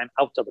take time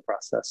out of the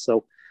process.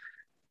 So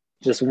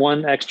just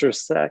 1 extra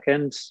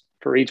second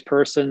for each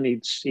person,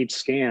 each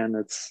scan,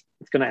 it's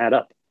going to add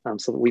up.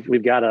 So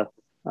we've got to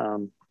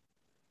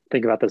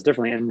think about this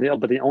differently.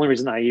 But the only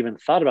reason I even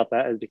thought about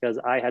that is because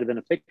I had been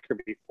a picker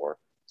before.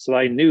 So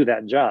I knew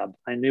that job.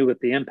 I knew what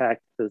the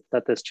impact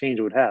that this change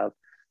would have.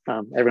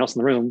 Everyone else in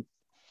the room,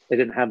 they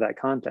didn't have that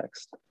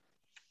context.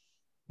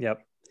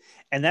 Yep.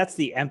 And that's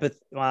the empathy.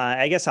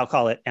 I guess I'll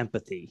call it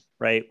empathy,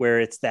 right? Where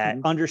it's that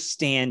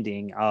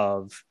understanding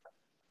of,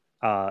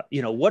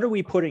 what are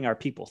we putting our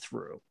people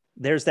through?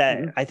 There's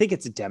that, I think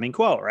it's a Deming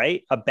quote,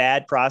 right? A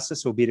bad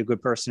process will beat a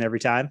good person every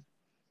time.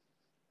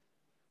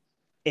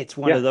 it's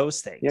one Yeah. of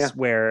those things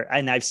where,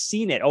 and I've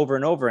seen it over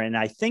and over, and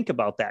I think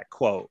about that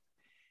quote,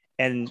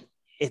 and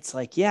it's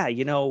like, yeah,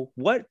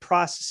 what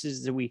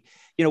processes do we,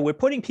 we're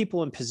putting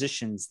people in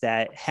positions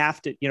that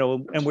have to,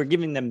 and we're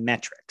giving them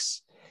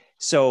metrics.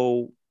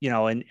 So,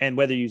 and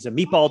whether you use a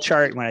meatball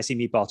chart, when I say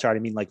meatball chart, I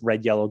mean like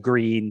red, yellow,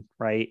 green,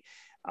 right?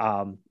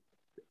 And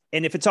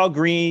if it's all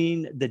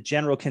green, the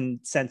general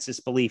consensus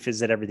belief is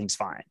that everything's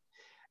fine.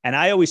 And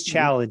I always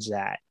challenge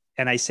that.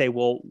 And I say,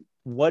 well,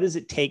 what does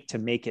it take to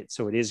make it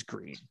so it is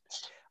green?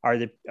 Are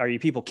you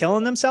people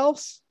killing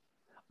themselves?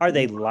 Are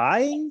they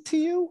lying to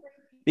you?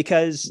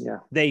 Because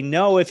they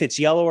know if it's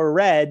yellow or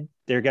red,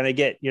 they're going to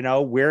get,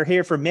 we're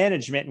here for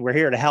management and we're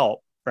here to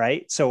help.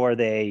 Right. So are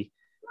they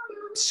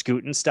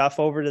scooting stuff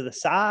over to the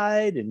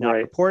side and not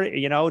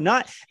reporting,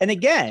 and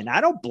again,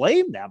 I don't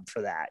blame them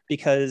for that,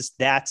 because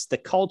that's the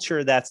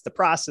culture, that's the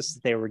process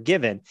that they were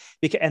given.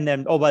 And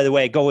then, oh, by the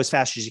way, go as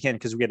fast as you can,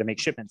 because we got to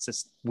make shipments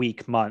this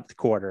week, month,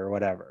 quarter, or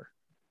whatever.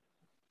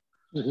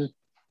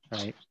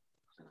 Right.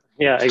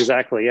 Yeah,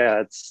 exactly.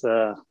 Yeah. It's,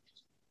 I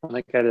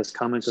think I just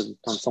commented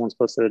on someone's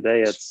post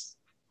today. It's,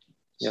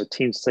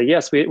 teams say,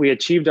 yes, we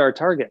achieved our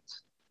target.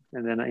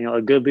 And then,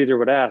 a good leader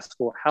would ask,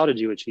 well, how did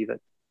you achieve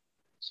it?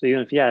 So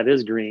even if, it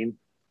is green,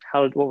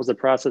 what was the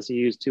process you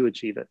used to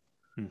achieve it?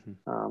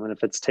 And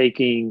if it's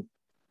taking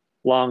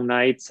long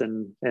nights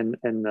and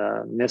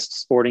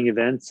missed sporting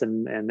events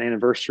and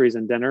anniversaries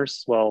and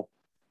dinners, well,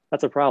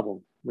 that's a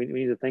problem. We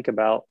need to think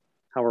about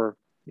how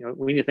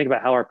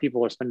our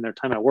people are spending their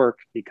time at work,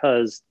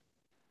 because,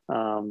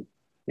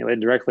 it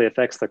directly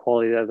affects the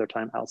quality of their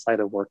time outside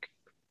of work.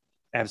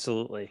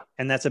 Absolutely.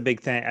 And that's a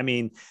big thing. I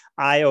mean,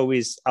 a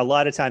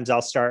lot of times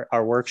I'll start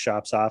our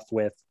workshops off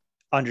with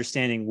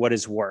understanding what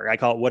is work. I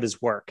call it what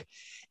is work.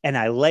 And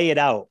I lay it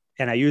out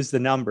and I use the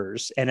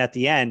numbers. And at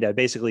the end, I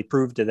basically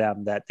prove to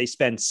them that they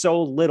spend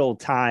so little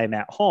time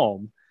at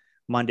home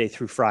Monday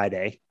through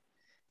Friday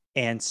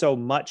and so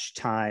much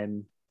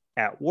time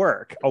at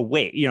work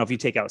away, if you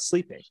take out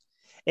sleeping.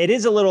 It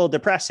is a little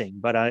depressing,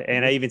 but I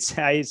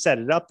set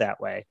it up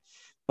that way.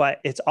 But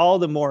it's all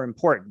the more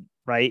important,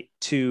 right,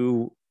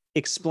 to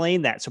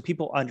explain that so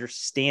people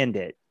understand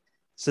it.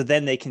 So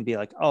then they can be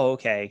like, oh,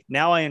 okay,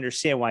 now I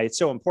understand why it's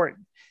so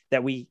important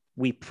that we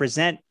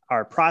present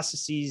our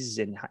processes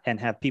and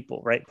have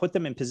people, right, put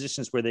them in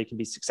positions where they can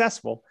be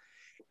successful,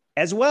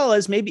 as well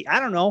as maybe, I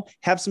don't know,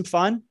 have some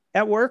fun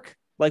at work.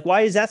 Like,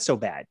 why is that so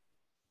bad?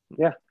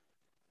 Yeah.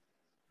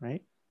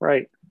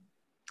 Right.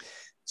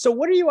 So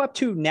what are you up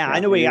to now? I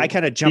know I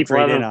kind of jumped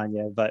right in on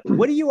you, but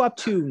what are you up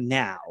to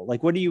now?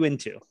 Like, what are you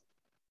into?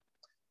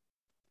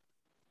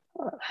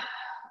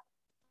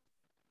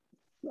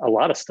 A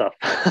lot of stuff.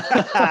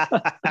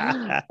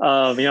 My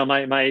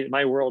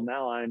world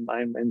now, I'm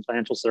in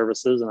financial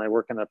services and I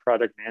work in a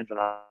project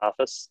management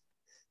office.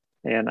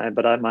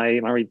 But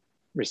my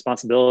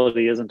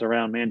responsibility isn't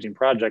around managing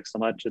projects so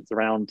much. It's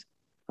around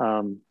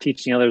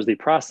teaching others the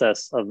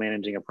process of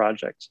managing a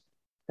project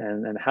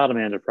and how to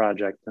manage a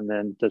project, and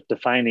then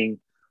defining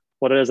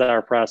what is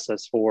our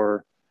process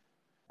for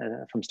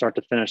from start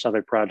to finish of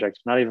a project,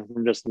 not even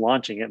from just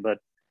launching it, but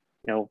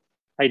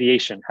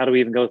ideation. How do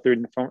we even go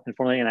through and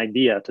formulate an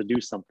idea to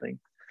do something?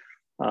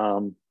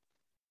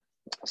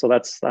 So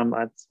that's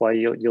why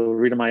you'll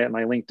read in my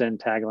LinkedIn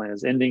tagline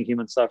is ending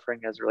human suffering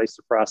as it relates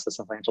to process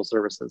and financial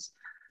services.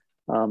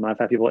 I've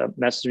had people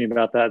message me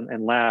about that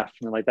and laugh,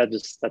 and like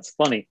that's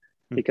funny,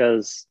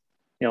 because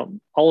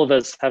all of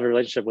us have a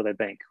relationship with a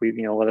bank.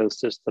 Whether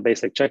it's just the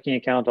basic checking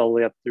account all the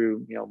way up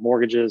through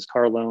mortgages,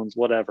 car loans,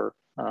 whatever.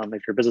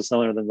 If you're a business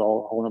owner, then there's a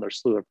whole other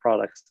slew of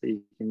products that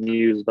you can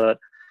use. But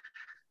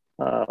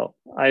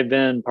I've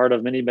been part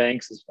of many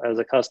banks as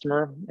a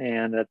customer,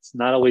 and it's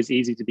not always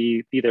easy to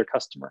be their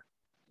customer.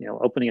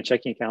 Opening a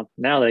checking account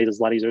nowadays is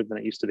a lot easier than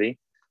it used to be.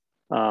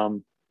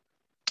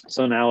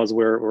 So now as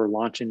we're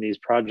launching these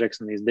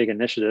projects and these big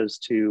initiatives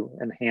to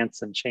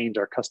enhance and change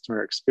our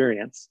customer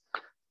experience,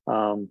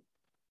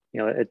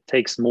 it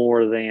takes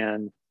more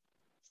than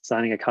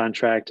signing a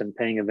contract and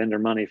paying a vendor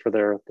money for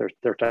their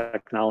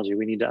technology.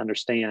 We need to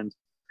understand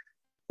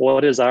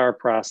what is our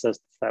process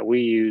that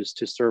we use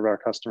to serve our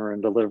customer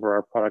and deliver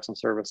our products and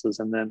services,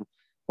 and then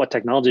what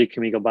technology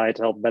can we go by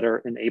to help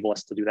better enable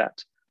us to do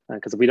that.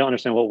 Because if we don't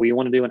understand what we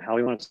want to do and how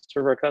we want to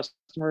serve our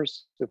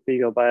customers, if we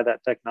go by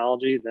that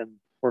technology, then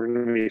we're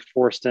going to be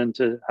forced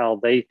into how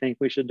they think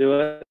we should do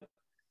it.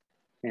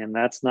 And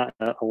that's not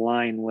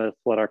aligned with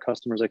what our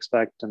customers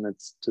expect. And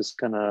it's just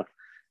kind of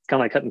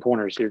like cutting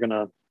corners. You're going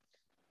to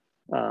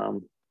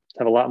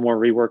have a lot more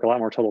rework, a lot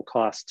more total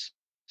cost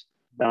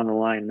down the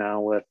line now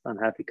with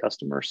unhappy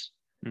customers.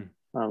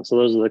 So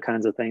those are the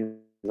kinds of things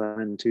I'm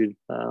into,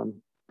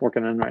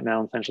 working on right now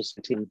in the financial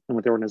team and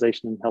with the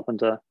organization, and helping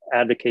to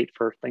advocate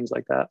for things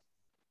like that.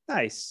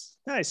 Nice.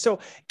 So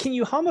can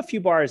you hum a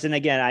few bars? And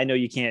again, I know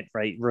you can't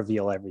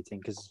reveal everything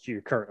because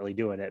you're currently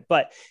doing it,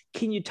 but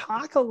can you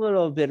talk a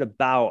little bit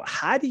about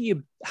how do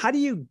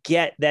you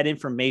get that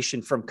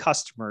information from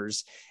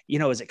customers?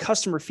 Is it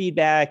customer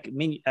feedback,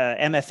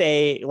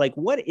 MFA? Like,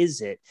 what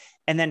is it?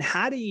 And then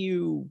how do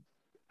you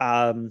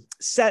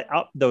set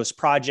up those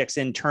projects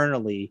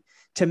internally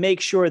to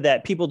make sure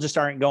that people just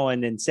aren't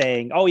going and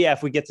saying, oh yeah,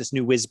 if we get this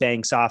new whiz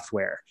bang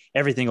software,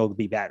 everything will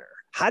be better?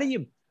 How do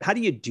you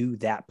do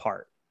that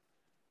part?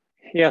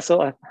 Yeah,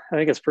 so I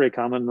think it's pretty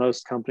common.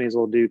 Most companies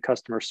will do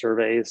customer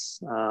surveys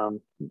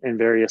in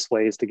various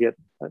ways to get.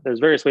 There's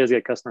various ways to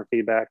get customer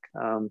feedback.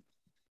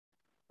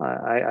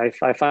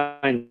 I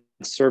find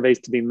surveys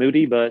to be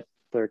moody, but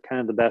they're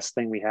kind of the best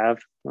thing we have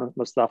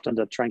most often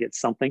to try and get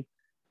something.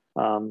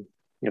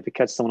 If you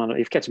catch if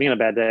you catch me on a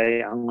bad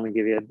day, I'm going to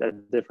give you a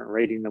different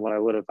rating than what I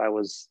would if I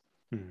was,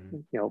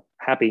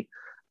 happy.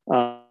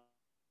 Even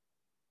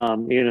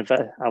if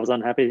I was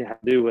unhappy to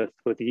do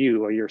with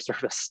you or your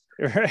service.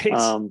 Right.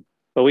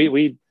 But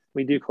we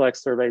do collect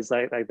surveys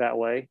like that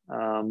way.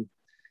 And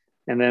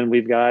then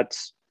we've got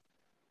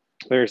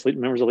various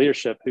members of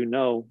leadership who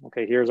know,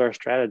 okay, here's our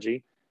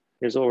strategy.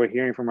 Here's what we're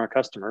hearing from our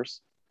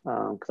customers.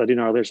 Because I do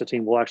know our leadership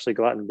team will actually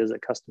go out and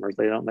visit customers.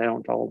 They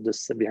don't all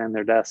just sit behind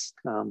their desk,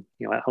 at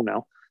home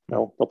now.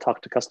 They'll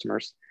talk to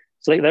customers.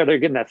 So they're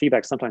getting that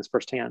feedback sometimes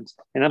firsthand.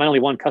 And not only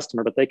one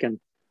customer, but they can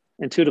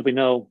intuitively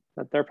know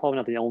that they're probably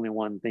not the only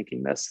one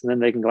thinking this. And then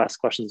they can go ask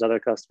questions to other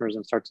customers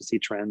and start to see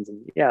trends.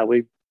 And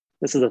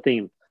this is a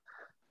theme.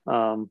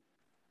 So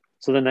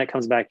then that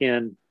comes back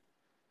in.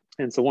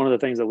 And so one of the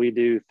things that we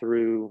do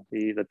through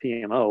the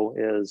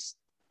PMO is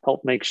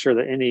help make sure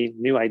that any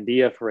new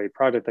idea for a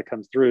project that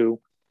comes through,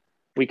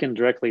 we can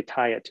directly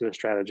tie it to a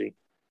strategy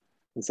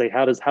and say,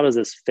 how does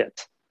this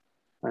fit?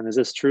 And is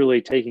this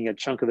truly taking a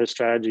chunk of this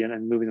strategy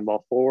and moving the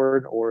ball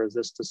forward? Or is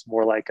this just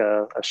more like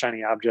a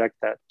shiny object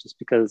that just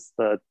because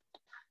the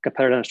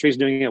competitor on the street is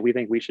doing it, we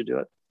think we should do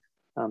it?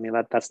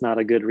 That's not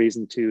a good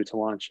reason to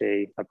launch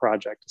a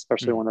project,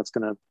 especially one that's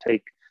going to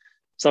take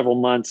several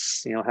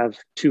months, have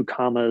 2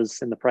 commas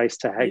in the price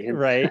tag and,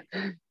 right.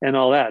 and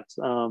all that.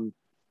 And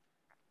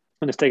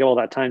just take all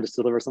that time just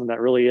to deliver something that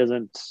really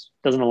doesn't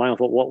align with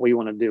what we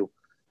want to do.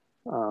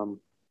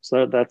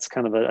 So that's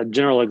kind of a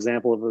general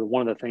example of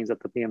one of the things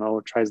that the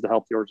PMO tries to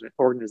help the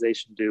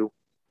organization do.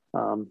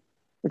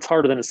 It's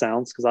harder than it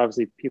sounds because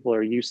obviously people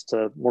are used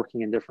to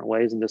working in different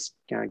ways and just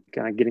kind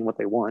of getting what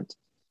they want.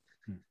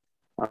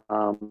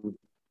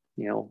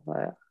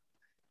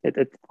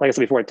 It like I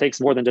said before, it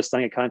takes more than just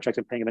signing a contract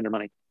and paying a vendor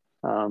money.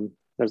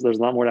 There's a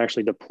lot more to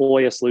actually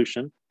deploy a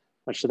solution,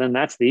 which then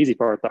that's the easy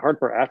part. The hard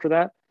part after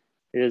that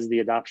is the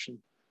adoption.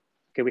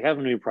 Okay, we have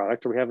a new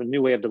product or we have a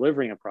new way of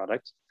delivering a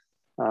product.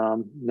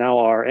 Now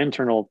our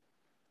internal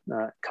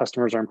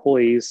customers, our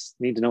employees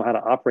need to know how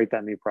to operate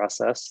that new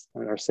process.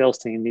 Our sales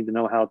team need to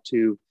know how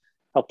to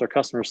help their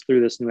customers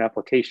through this new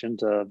application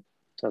to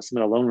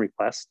submit a loan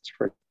request,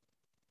 for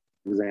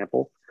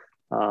example.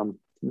 And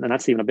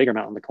that's even a bigger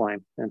mountain to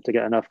climb, and to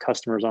get enough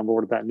customers on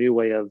board with that new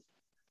way of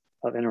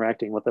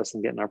interacting with us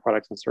and getting our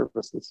products and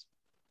services.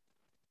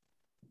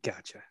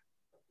 Gotcha.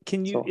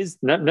 Can you,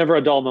 never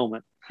a dull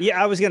moment.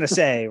 Yeah, I was going to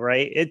say,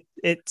 right.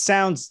 It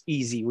sounds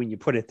easy when you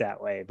put it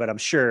that way, but I'm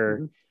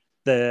sure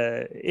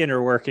the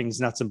inner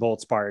workings, nuts and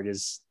bolts part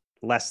is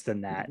less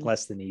than that,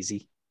 less than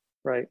easy.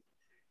 Right.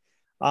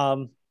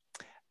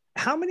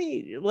 How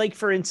many, like,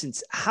 for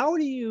instance,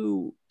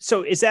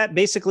 so is that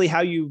basically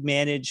how you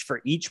manage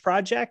for each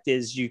project?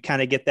 Is you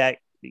kind of get that,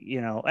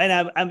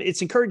 and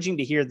it's encouraging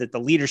to hear that the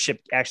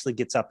leadership actually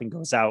gets up and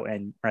goes out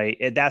and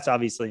that's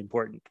obviously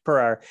important per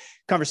our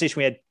conversation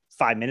we had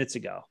 5 minutes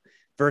ago,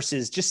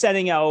 versus just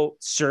sending out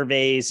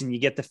surveys and you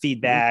get the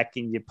feedback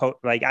and you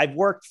I've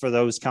worked for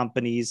those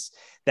companies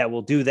that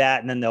will do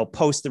that. And then they'll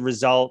post the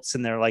results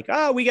and they're like,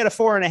 oh, we got a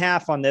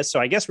 4.5 on this.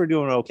 So I guess we're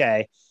doing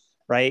okay.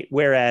 Right.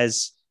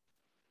 Whereas,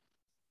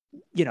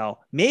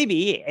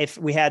 maybe if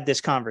we had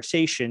this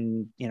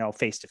conversation,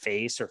 face to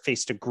face or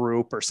face to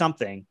group or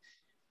something,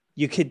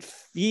 you could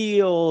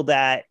feel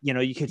that,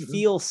 you could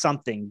feel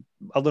something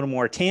a little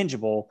more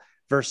tangible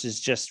versus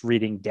just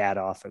reading data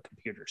off a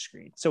computer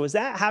screen. So is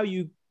that how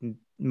you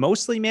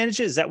mostly manage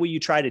it? Is that what you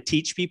try to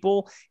teach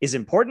people is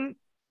important?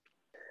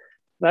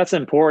 That's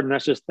important.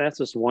 That's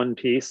just one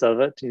piece of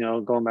it.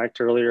 Going back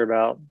to earlier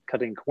about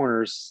cutting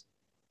corners,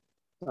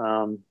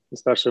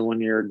 especially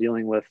when you're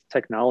dealing with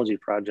technology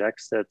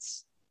projects,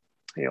 that's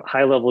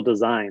high level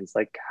designs.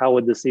 Like, how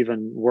would this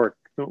even work?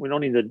 We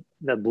don't need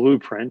the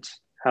blueprint.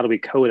 How do we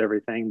code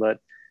everything? But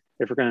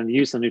if we're going to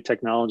use some new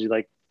technology,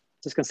 like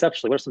just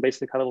conceptually, what are some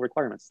basic high level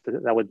requirements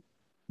that would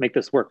make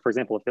this work? For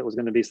example, if it was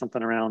going to be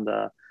something around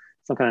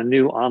some kind of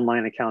new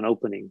online account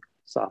opening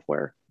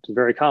software, which is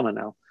very common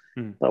now.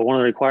 But one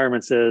of the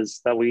requirements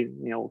is that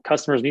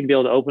customers need to be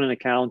able to open an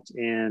account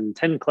in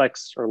 10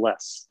 clicks or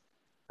less.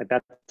 Like,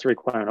 that's a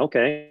requirement.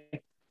 Okay,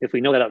 if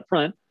we know that up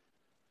front,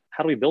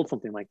 how do we build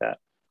something like that?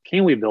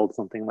 Can we build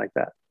something like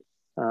that?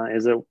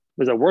 Is it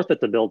worth it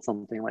to build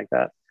something like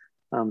that?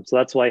 So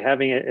that's why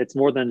having it's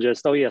more than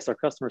just, oh yes, our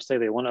customers say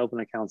they want to open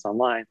accounts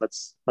online.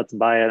 Let's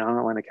buy an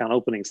online account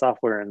opening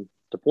software and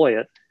deploy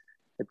it.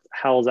 It's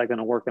how is that going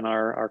to work in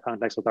our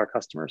context with our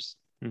customers?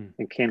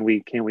 And can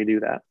we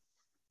do that?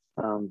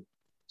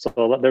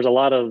 So there's a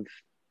lot of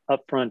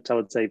upfront, I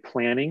would say,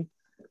 planning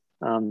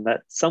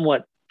that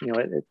somewhat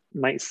it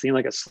might seem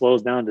like it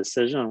slows down a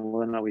decision on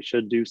whether or not we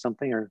should do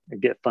something or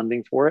get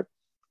funding for it.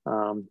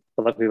 But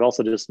like we've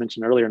also just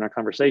mentioned earlier in our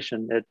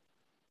conversation,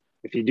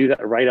 if you do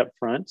that right up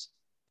front,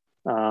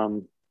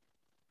 the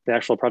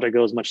actual project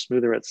goes much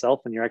smoother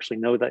itself, and you actually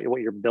know that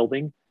what you're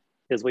building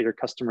is what your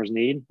customers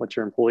need, what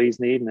your employees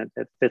need, and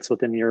it fits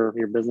within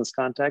your business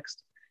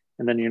context.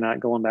 And then you're not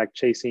going back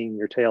chasing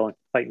your tail and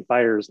fighting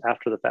fires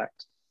after the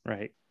fact.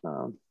 Right.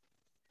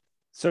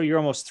 So you're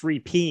almost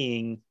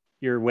 3Ping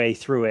your way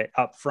through it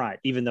up front,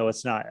 even though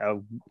it's not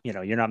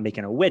you're not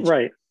making a widget.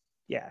 Right.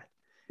 Yeah.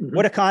 Mm-hmm.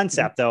 What a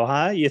concept though,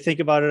 huh? You think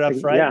about it up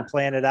front and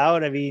plan it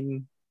out. I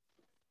mean,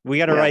 we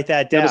got to write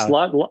that down.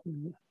 Logically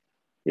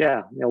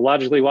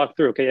walk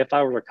through. Okay, if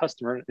I were a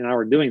customer and I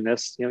were doing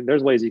this,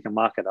 there's ways you can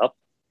mock it up,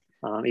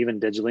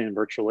 even digitally and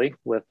virtually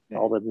with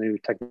all the new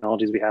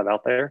technologies we have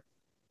out there,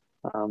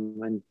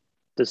 and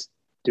just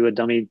do a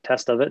dummy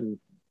test of it. And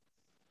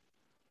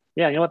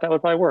that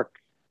would probably work.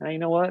 And you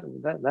know what,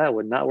 that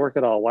would not work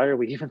at all. Why are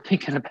we even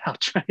thinking about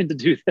trying to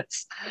do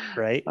this?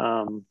 Right.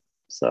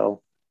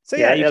 So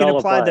you can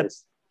apply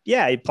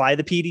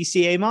the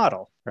PDCA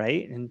model,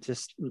 right? And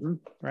just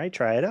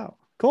try it out.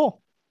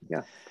 Cool.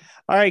 Yeah.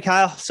 All right,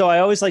 Kyle. So I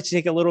always like to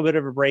take a little bit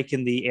of a break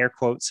in the air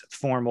quotes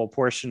formal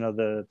portion of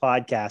the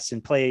podcast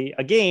and play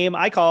a game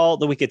I call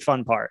the wicked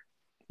fun part.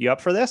 You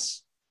up for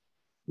this?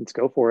 Let's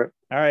go for it.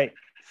 All right,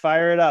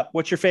 fire it up.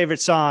 What's your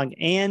favorite song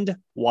and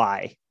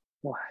why?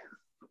 Why?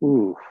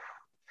 Ooh.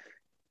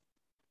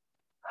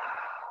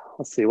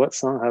 Let's see. What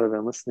song have I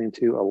been listening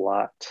to a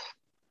lot?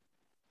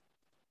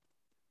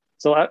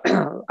 So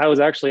I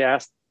was actually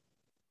asked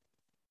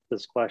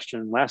this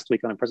question last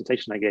week on a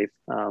presentation I gave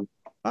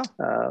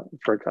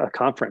for a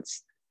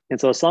conference. And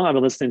so a song I've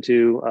been listening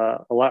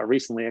to a lot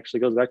recently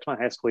actually goes back to my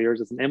high school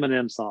years. It's an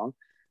Eminem song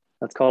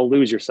that's called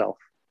Lose Yourself.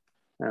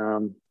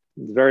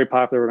 It's very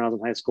popular when I was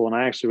in high school, and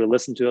I actually would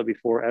listen to it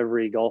before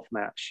every golf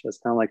match. It's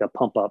kind of like a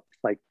pump up,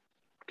 like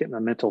getting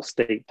a mental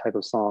state type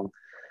of song.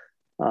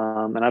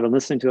 And I've been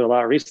listening to it a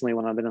lot recently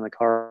when I've been in the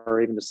car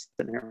or even just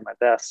sitting here at my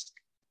desk.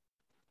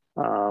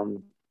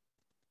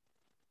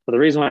 But the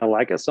reason why I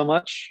like it so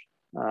much,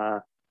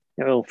 for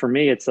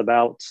me, it's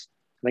about,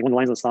 I think one of the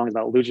lines of the song is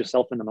about lose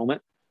yourself in the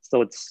moment.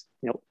 So it's,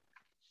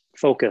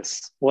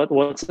 focus.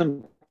 What's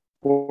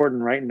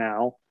important right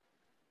now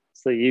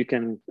so you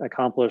can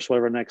accomplish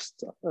whatever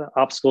next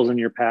obstacles in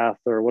your path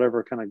or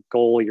whatever kind of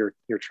goal you're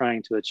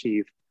trying to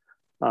achieve.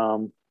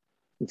 And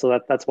so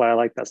that's why I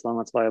like that song.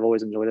 That's why I've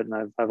always enjoyed it.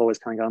 And I've always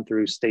kind of gone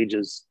through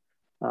stages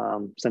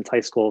since high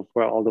school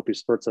where I'll go through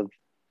spurts of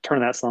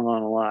turning that song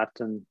on a lot.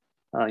 And,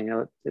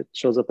 it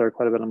shows up there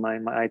quite a bit on my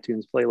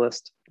iTunes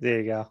playlist. There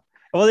you go.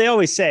 Well, they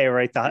always say,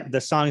 right, the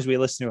songs we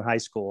listen to in high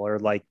school are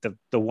like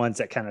the ones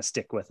that kind of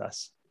stick with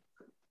us.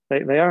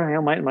 They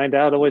are. My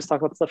dad always talk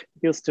about the stuff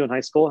he listened to in high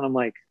school. And I'm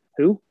like,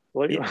 who?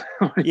 What are you talking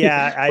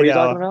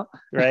about?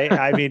 Right.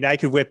 I mean, I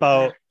could whip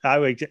out,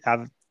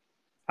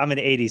 I'm an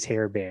 80s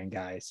hair band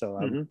guy, so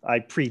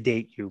I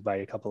predate you by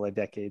a couple of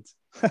decades.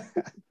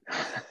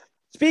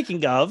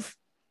 Speaking of,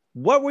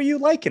 what were you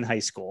like in high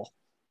school?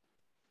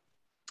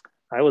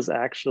 I was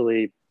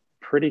actually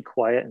pretty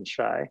quiet and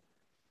shy,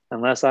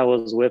 unless I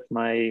was with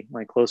my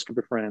close group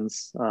of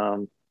friends. I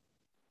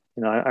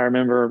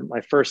remember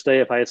my first day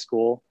of high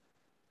school,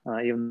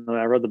 even though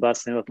I rode the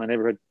bus in with my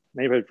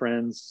neighborhood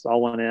friends,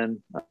 all went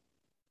in.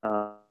 We're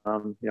all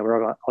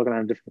going to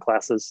have different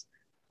classes.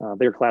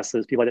 Bigger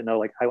classes, people I didn't know.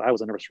 Like I was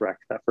a nervous wreck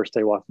that first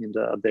day walking into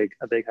a big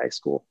high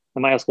school.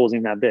 And my high school wasn't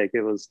even that big.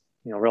 It was,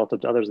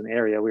 relative to others in the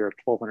area, we were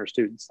 1,200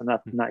 students, and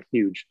not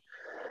huge.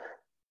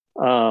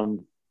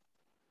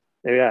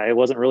 It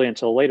wasn't really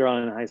until later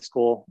on in high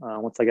school,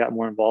 once I got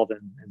more involved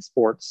in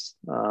sports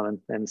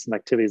and some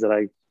activities that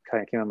I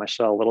kind of came in my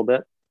shell a little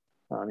bit.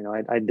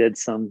 I did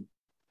some.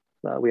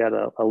 We had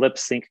a lip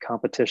sync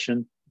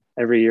competition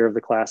every year. Of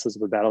the classes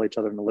would battle each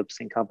other in the lip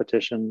sync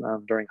competition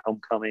during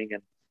homecoming,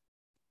 and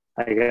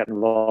I got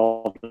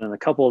involved in a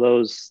couple of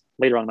those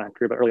later on in my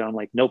career, but early on, I'm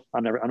like, nope,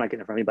 I'm not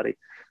getting it from anybody.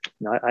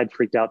 I'd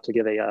freaked out to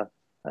give a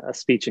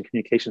speech and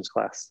communications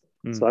class.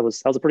 So I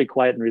was a pretty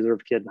quiet and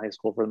reserved kid in high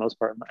school for the most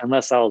part,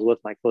 unless I was with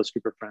my close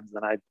group of friends.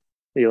 Then I'd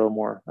be a little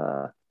more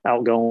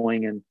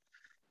outgoing and,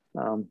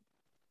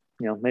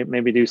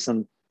 maybe do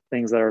some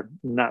things that are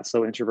not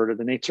so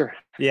introverted in nature.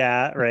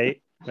 Yeah.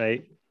 Right.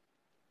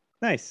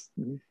 Nice.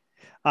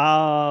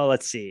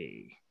 Let's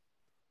see.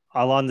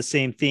 All on the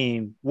same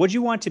theme. What'd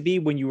you want to be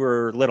when you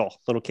were little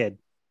kid?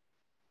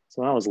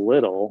 So when I was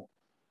little,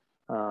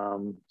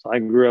 so I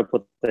grew up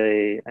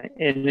in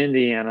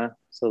Indiana.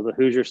 So the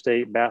Hoosier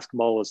State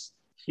basketball was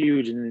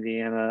huge in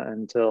Indiana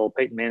until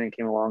Peyton Manning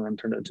came along and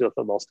turned it into a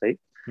football state.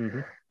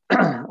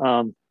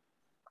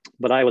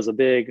 But I was a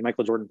big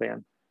Michael Jordan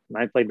fan, and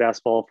I played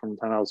basketball from the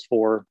time I was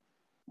 4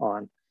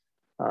 on.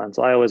 And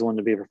so I always wanted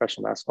to be a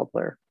professional basketball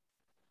player.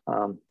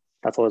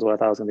 That's always what I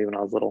thought I was going to be when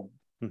I was little.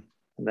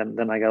 And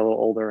then I got a little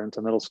older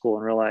into middle school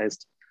and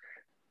realized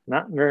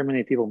not very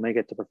many people make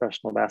it to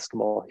professional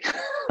basketball.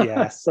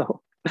 Yeah.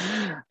 So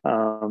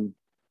then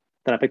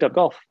I picked up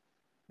golf.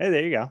 Hey,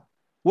 there you go.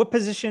 What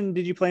position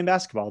did you play in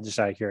basketball? Just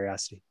out of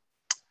curiosity.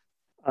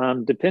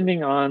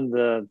 Depending on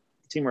the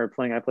team we were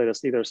playing, I played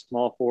as either a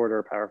small forward or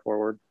a power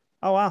forward.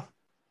 Oh, wow.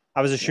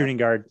 I was a Yeah, shooting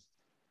guard.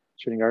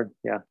 shooting guard.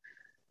 Yeah,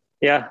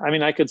 yeah. I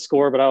mean, I could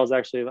score, but I was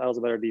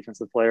a better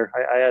defensive player.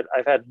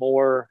 I've had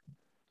more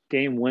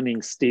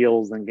game-winning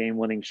steals than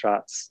game-winning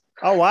shots.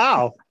 Oh,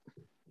 wow.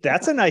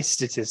 That's a nice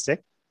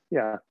statistic.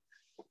 Yeah.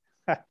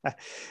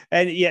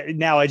 And yeah,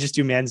 now I just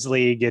do men's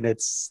league and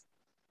it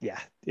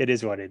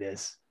is what it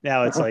is.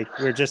 Now it's like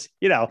we're just,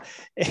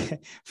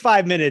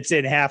 5 minutes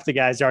in, half the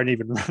guys aren't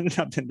even running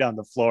up and down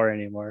the floor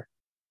anymore.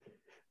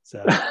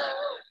 So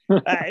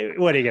what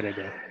are you going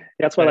to do?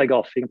 That's why I like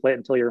golf. You can play it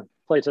until you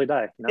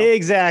die.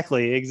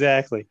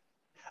 Exactly.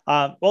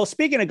 Well,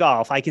 speaking of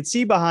golf, I can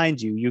see behind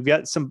you, you've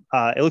got some,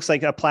 it looks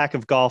like a plaque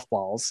of golf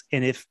balls.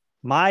 And if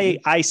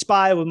I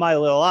spy with my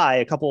little eye,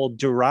 a couple of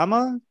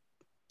Durama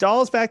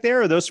dolls back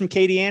there. Are those from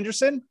Katie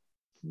Anderson?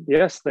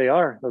 Yes, they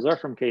are. Those are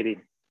from Katie.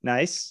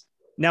 Nice.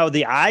 Now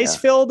the eyes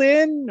filled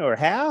in or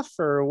half,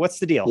 or what's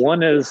the deal?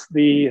 One is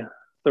the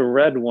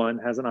red one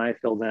has an eye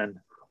filled in.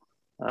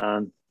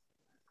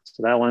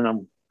 So that one,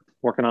 I'm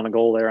working on a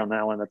goal there on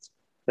that one. That's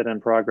been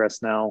in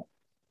progress now.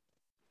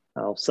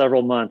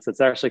 Several months. It's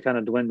actually kind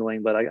of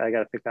dwindling, but I got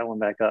to pick that one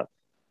back up.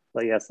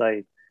 But yes,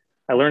 I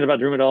learned about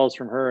Druma dolls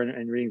from her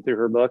and reading through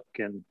her book,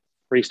 and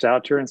reached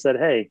out to her and said,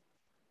 "Hey,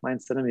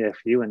 mind sending me a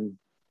few?" And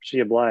she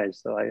obliged.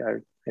 So I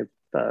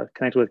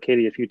connected with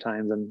Katie a few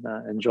times and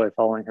enjoy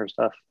following her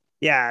stuff.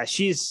 Yeah,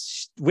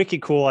 she's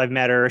wicked cool. I've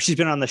met her. She's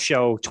been on the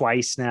show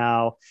twice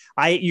now.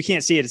 You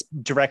can't see it, it's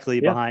directly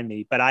behind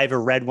me, but I have a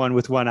red one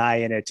with one eye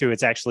in it too.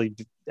 It's actually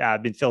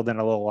been filled in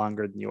a little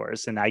longer than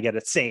yours, and I got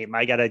it same.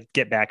 I got to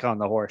get back on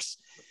the horse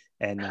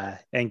and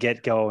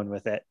get going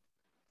with it.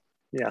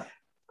 Yeah.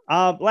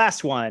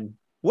 Last one.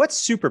 What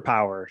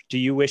superpower do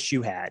you wish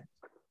you had?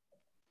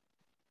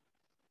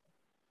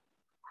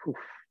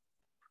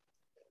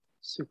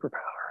 Superpower.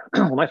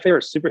 Well, my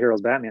favorite superhero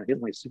is Batman. He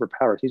doesn't have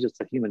superpowers. He's just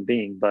a human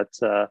being. But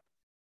I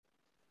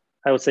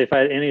would say if I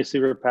had any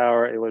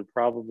superpower, it would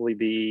probably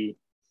be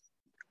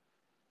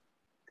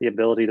the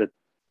ability to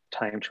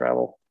time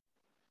travel.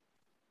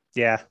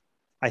 Yeah,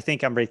 I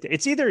think I'm right there.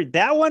 It's either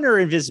that one or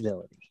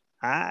invisibility.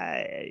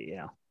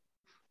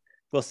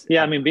 We'll see.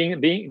 Yeah, I mean,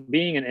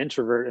 being an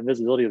introvert,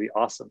 invisibility would be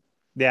awesome.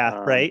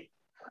 Yeah, right.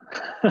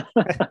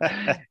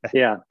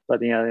 Yeah, but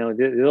the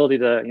ability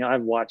to,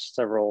 I've watched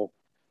several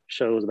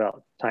shows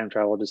about time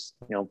travel, just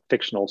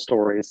fictional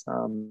stories.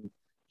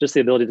 Just the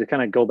ability to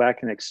kind of go back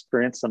and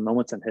experience some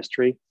moments in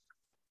history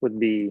would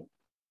be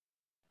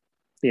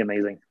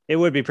amazing. It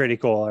would be pretty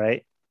cool,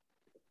 right?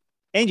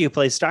 And you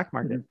play stock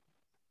market. Mm-hmm.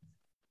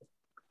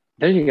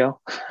 There you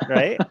go.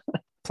 Right?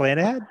 Plan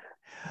ahead.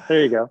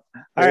 There you go.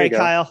 All right,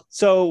 Kyle.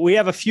 So we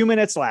have a few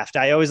minutes left.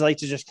 I always like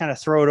to just kind of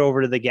throw it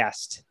over to the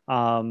guest.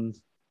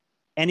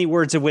 Any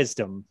words of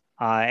wisdom?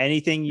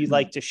 Anything you'd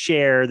like to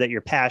share that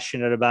you're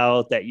passionate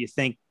about that you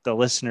think the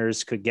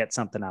listeners could get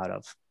something out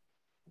of?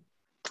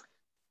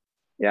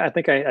 Yeah, I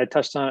think I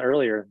touched on it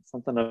earlier.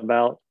 Something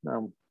about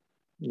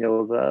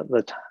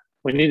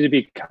we need to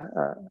be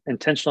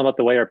intentional about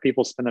the way our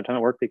people spend their time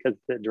at work, because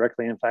it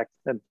directly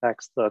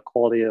impacts the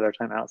quality of their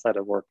time outside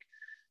of work.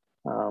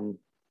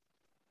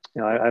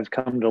 I've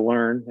come to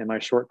learn in my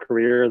short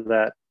career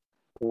that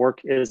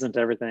work isn't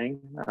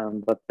everything,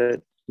 but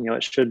that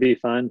it should be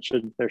fun.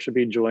 There should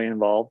be joy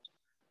involved.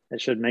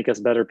 It should make us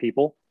better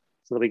people,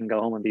 so that we can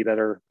go home and be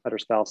better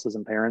spouses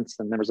and parents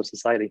and members of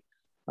society.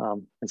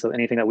 And so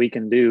anything that we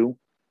can do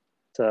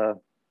to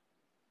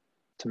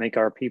make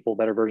our people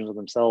better versions of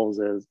themselves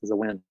is a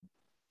win.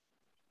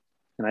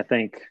 And I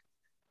think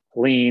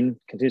lean,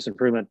 continuous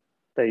improvement,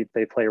 they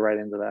play right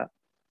into that.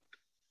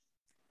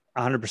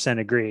 100%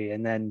 agree.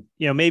 And then,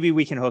 maybe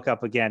we can hook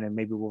up again and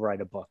maybe we'll write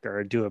a book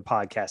or do a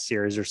podcast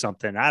series or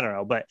something. I don't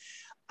know, but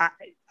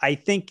I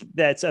think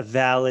that's a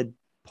valid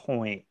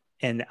point.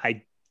 And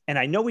I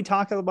know we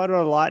talk about it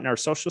a lot in our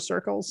social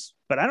circles,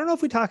 but I don't know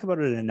if we talk about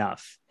it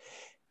enough,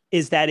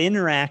 is that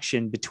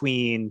interaction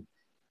between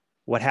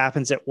what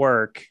happens at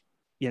work,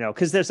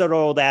 because there's that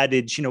old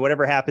adage,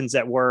 whatever happens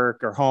at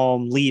work or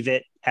home, leave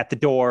it at the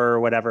door or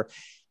whatever.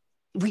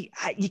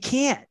 You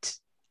can't.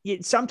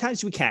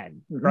 Sometimes we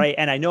can, right?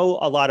 And I know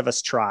a lot of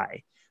us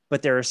try,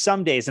 but there are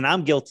some days, and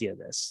I'm guilty of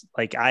this.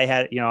 Like I've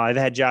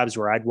had jobs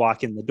where I'd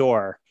walk in the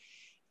door,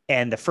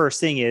 and the first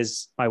thing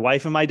is my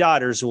wife and my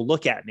daughters will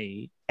look at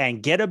me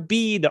and get a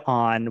bead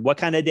on what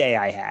kind of day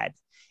I had.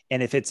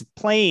 And if it's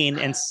plain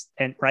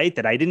and right,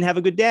 that I didn't have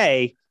a good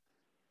day,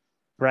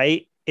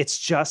 right, it's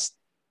just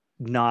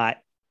not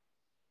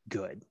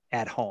good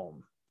at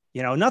home.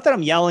 Not that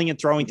I'm yelling and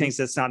throwing things,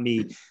 that's not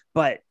me,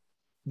 but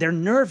they're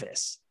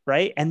nervous,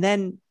 right? And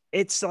then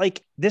it's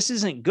like, this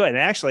isn't good. And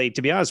actually,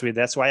 to be honest with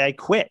you, that's why I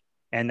quit.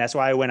 And that's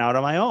why I went out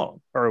on my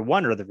own, or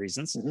one of the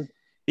reasons,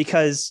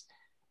 because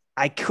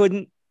I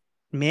couldn't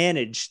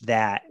manage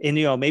that. And,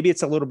 maybe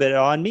it's a little bit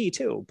on me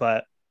too,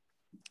 but,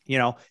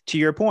 to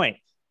your point,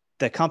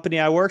 the company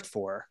I worked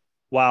for,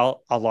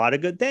 while a lot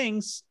of good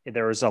things,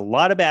 there was a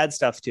lot of bad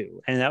stuff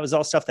too. And that was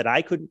all stuff that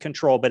I couldn't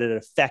control, but it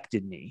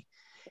affected me.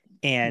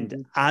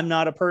 And I'm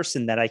not a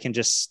person that I can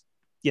just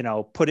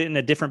put it in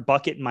a different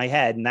bucket in my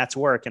head, and that's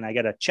work, and I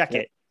got to check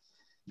Yep.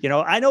 it.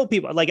 I know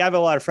people, like I have a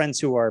lot of friends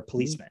who are Mm-hmm.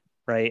 policemen,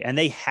 right? And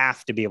they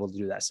have to be able to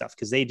do that stuff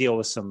because they deal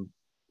with some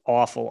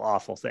awful,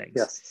 awful things,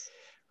 Yes.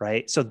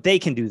 right? So they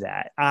can do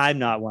that. I'm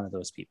not one of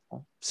those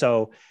people.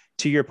 So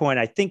to your point,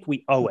 I think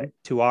we owe Mm-hmm. it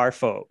to our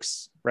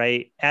folks,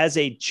 right? As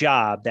a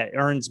job that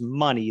earns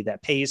money,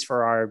 that pays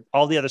for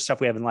all the other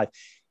stuff we have in life.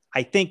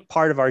 I think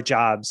part of our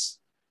jobs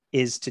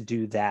is to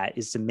do that,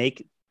 is to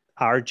make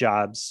our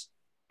jobs,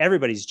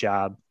 everybody's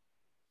job,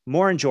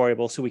 more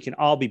enjoyable so we can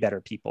all be better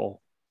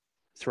people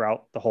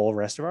throughout the whole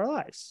rest of our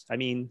lives. I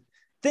mean,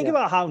 think Yeah.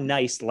 about how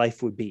nice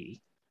life would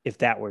be if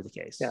that were the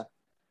case. Yeah.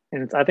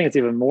 And I think it's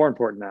even more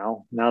important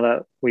now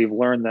that we've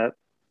learned that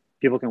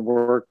people can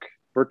work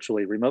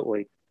virtually,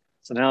 remotely.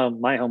 So now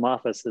my home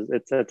office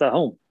it's at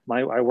home.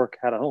 I work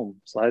at a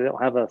home, so I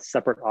don't have a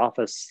separate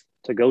office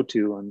to go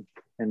to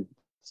and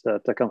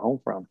to come home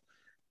from.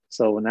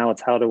 So now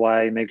it's how do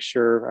I make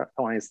sure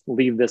when I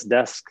leave this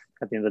desk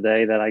at the end of the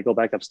day that I go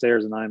back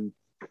upstairs and I'm,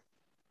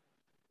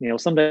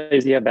 some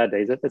days you have bad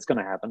days. It's going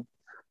to happen,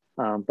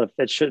 but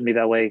it shouldn't be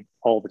that way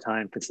all the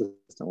time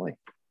consistently.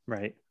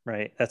 Right.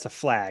 Right. That's a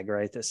flag,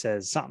 right? That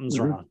says something's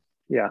Mm-hmm. wrong.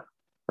 Yeah.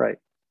 Right.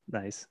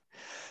 Nice.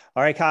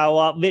 All right, Kyle.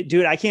 Well,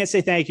 dude, I can't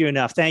say thank you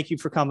enough. Thank you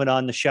for coming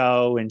on the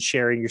show and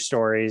sharing your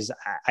stories.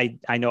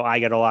 I know I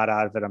get a lot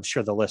out of it. I'm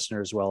sure the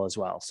listeners will as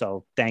well.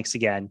 So thanks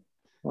again.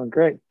 Well,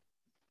 great.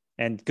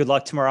 And good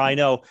luck tomorrow. I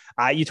know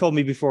you told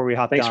me before we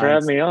hopped Thanks for on.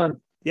 having me on.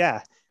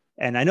 Yeah.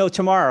 And I know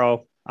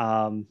tomorrow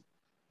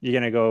you're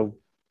going to go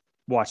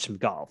watch some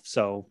golf.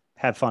 So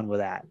have fun with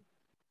that.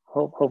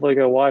 Hopefully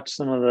go watch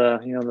some of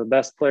the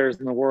best players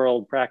in the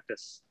world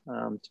practice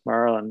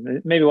tomorrow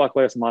and maybe walk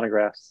away with some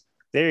autographs.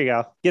 There you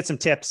go. Get some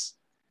tips.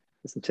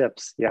 Get some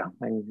tips. Yeah,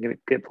 I can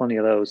get plenty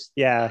of those.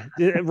 Yeah.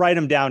 Write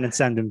them down and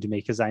send them to me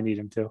because I need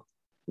them too.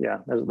 Yeah,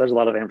 there's a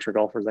lot of amateur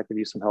golfers that could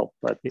use some help.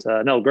 But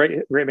no,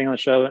 great being on the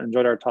show.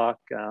 Enjoyed our talk.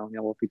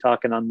 We'll be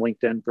talking on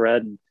LinkedIn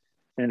thread,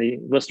 and the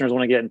listeners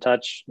want to get in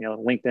touch.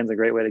 LinkedIn's a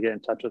great way to get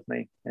in touch with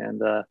me.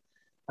 And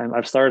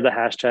I've started the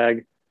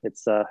hashtag.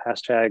 It's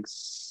hashtag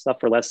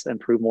suffer less,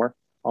 improve more.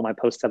 All my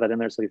posts have that in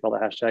there. So if you follow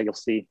the hashtag, you'll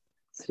see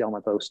all my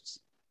posts.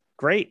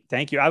 Great.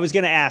 Thank you. I was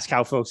going to ask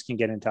how folks can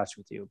get in touch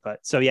with you, but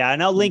so yeah,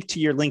 and I'll link to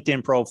your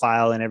LinkedIn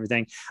profile and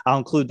everything. I'll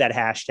include that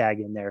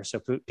hashtag in there.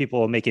 So people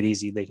will make it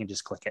easy. They can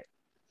just click it.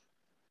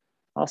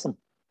 Awesome.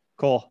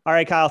 Cool. All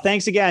right, Kyle.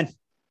 Thanks again.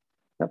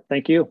 Yep,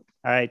 thank you. All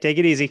right. Take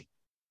it easy.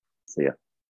 See ya.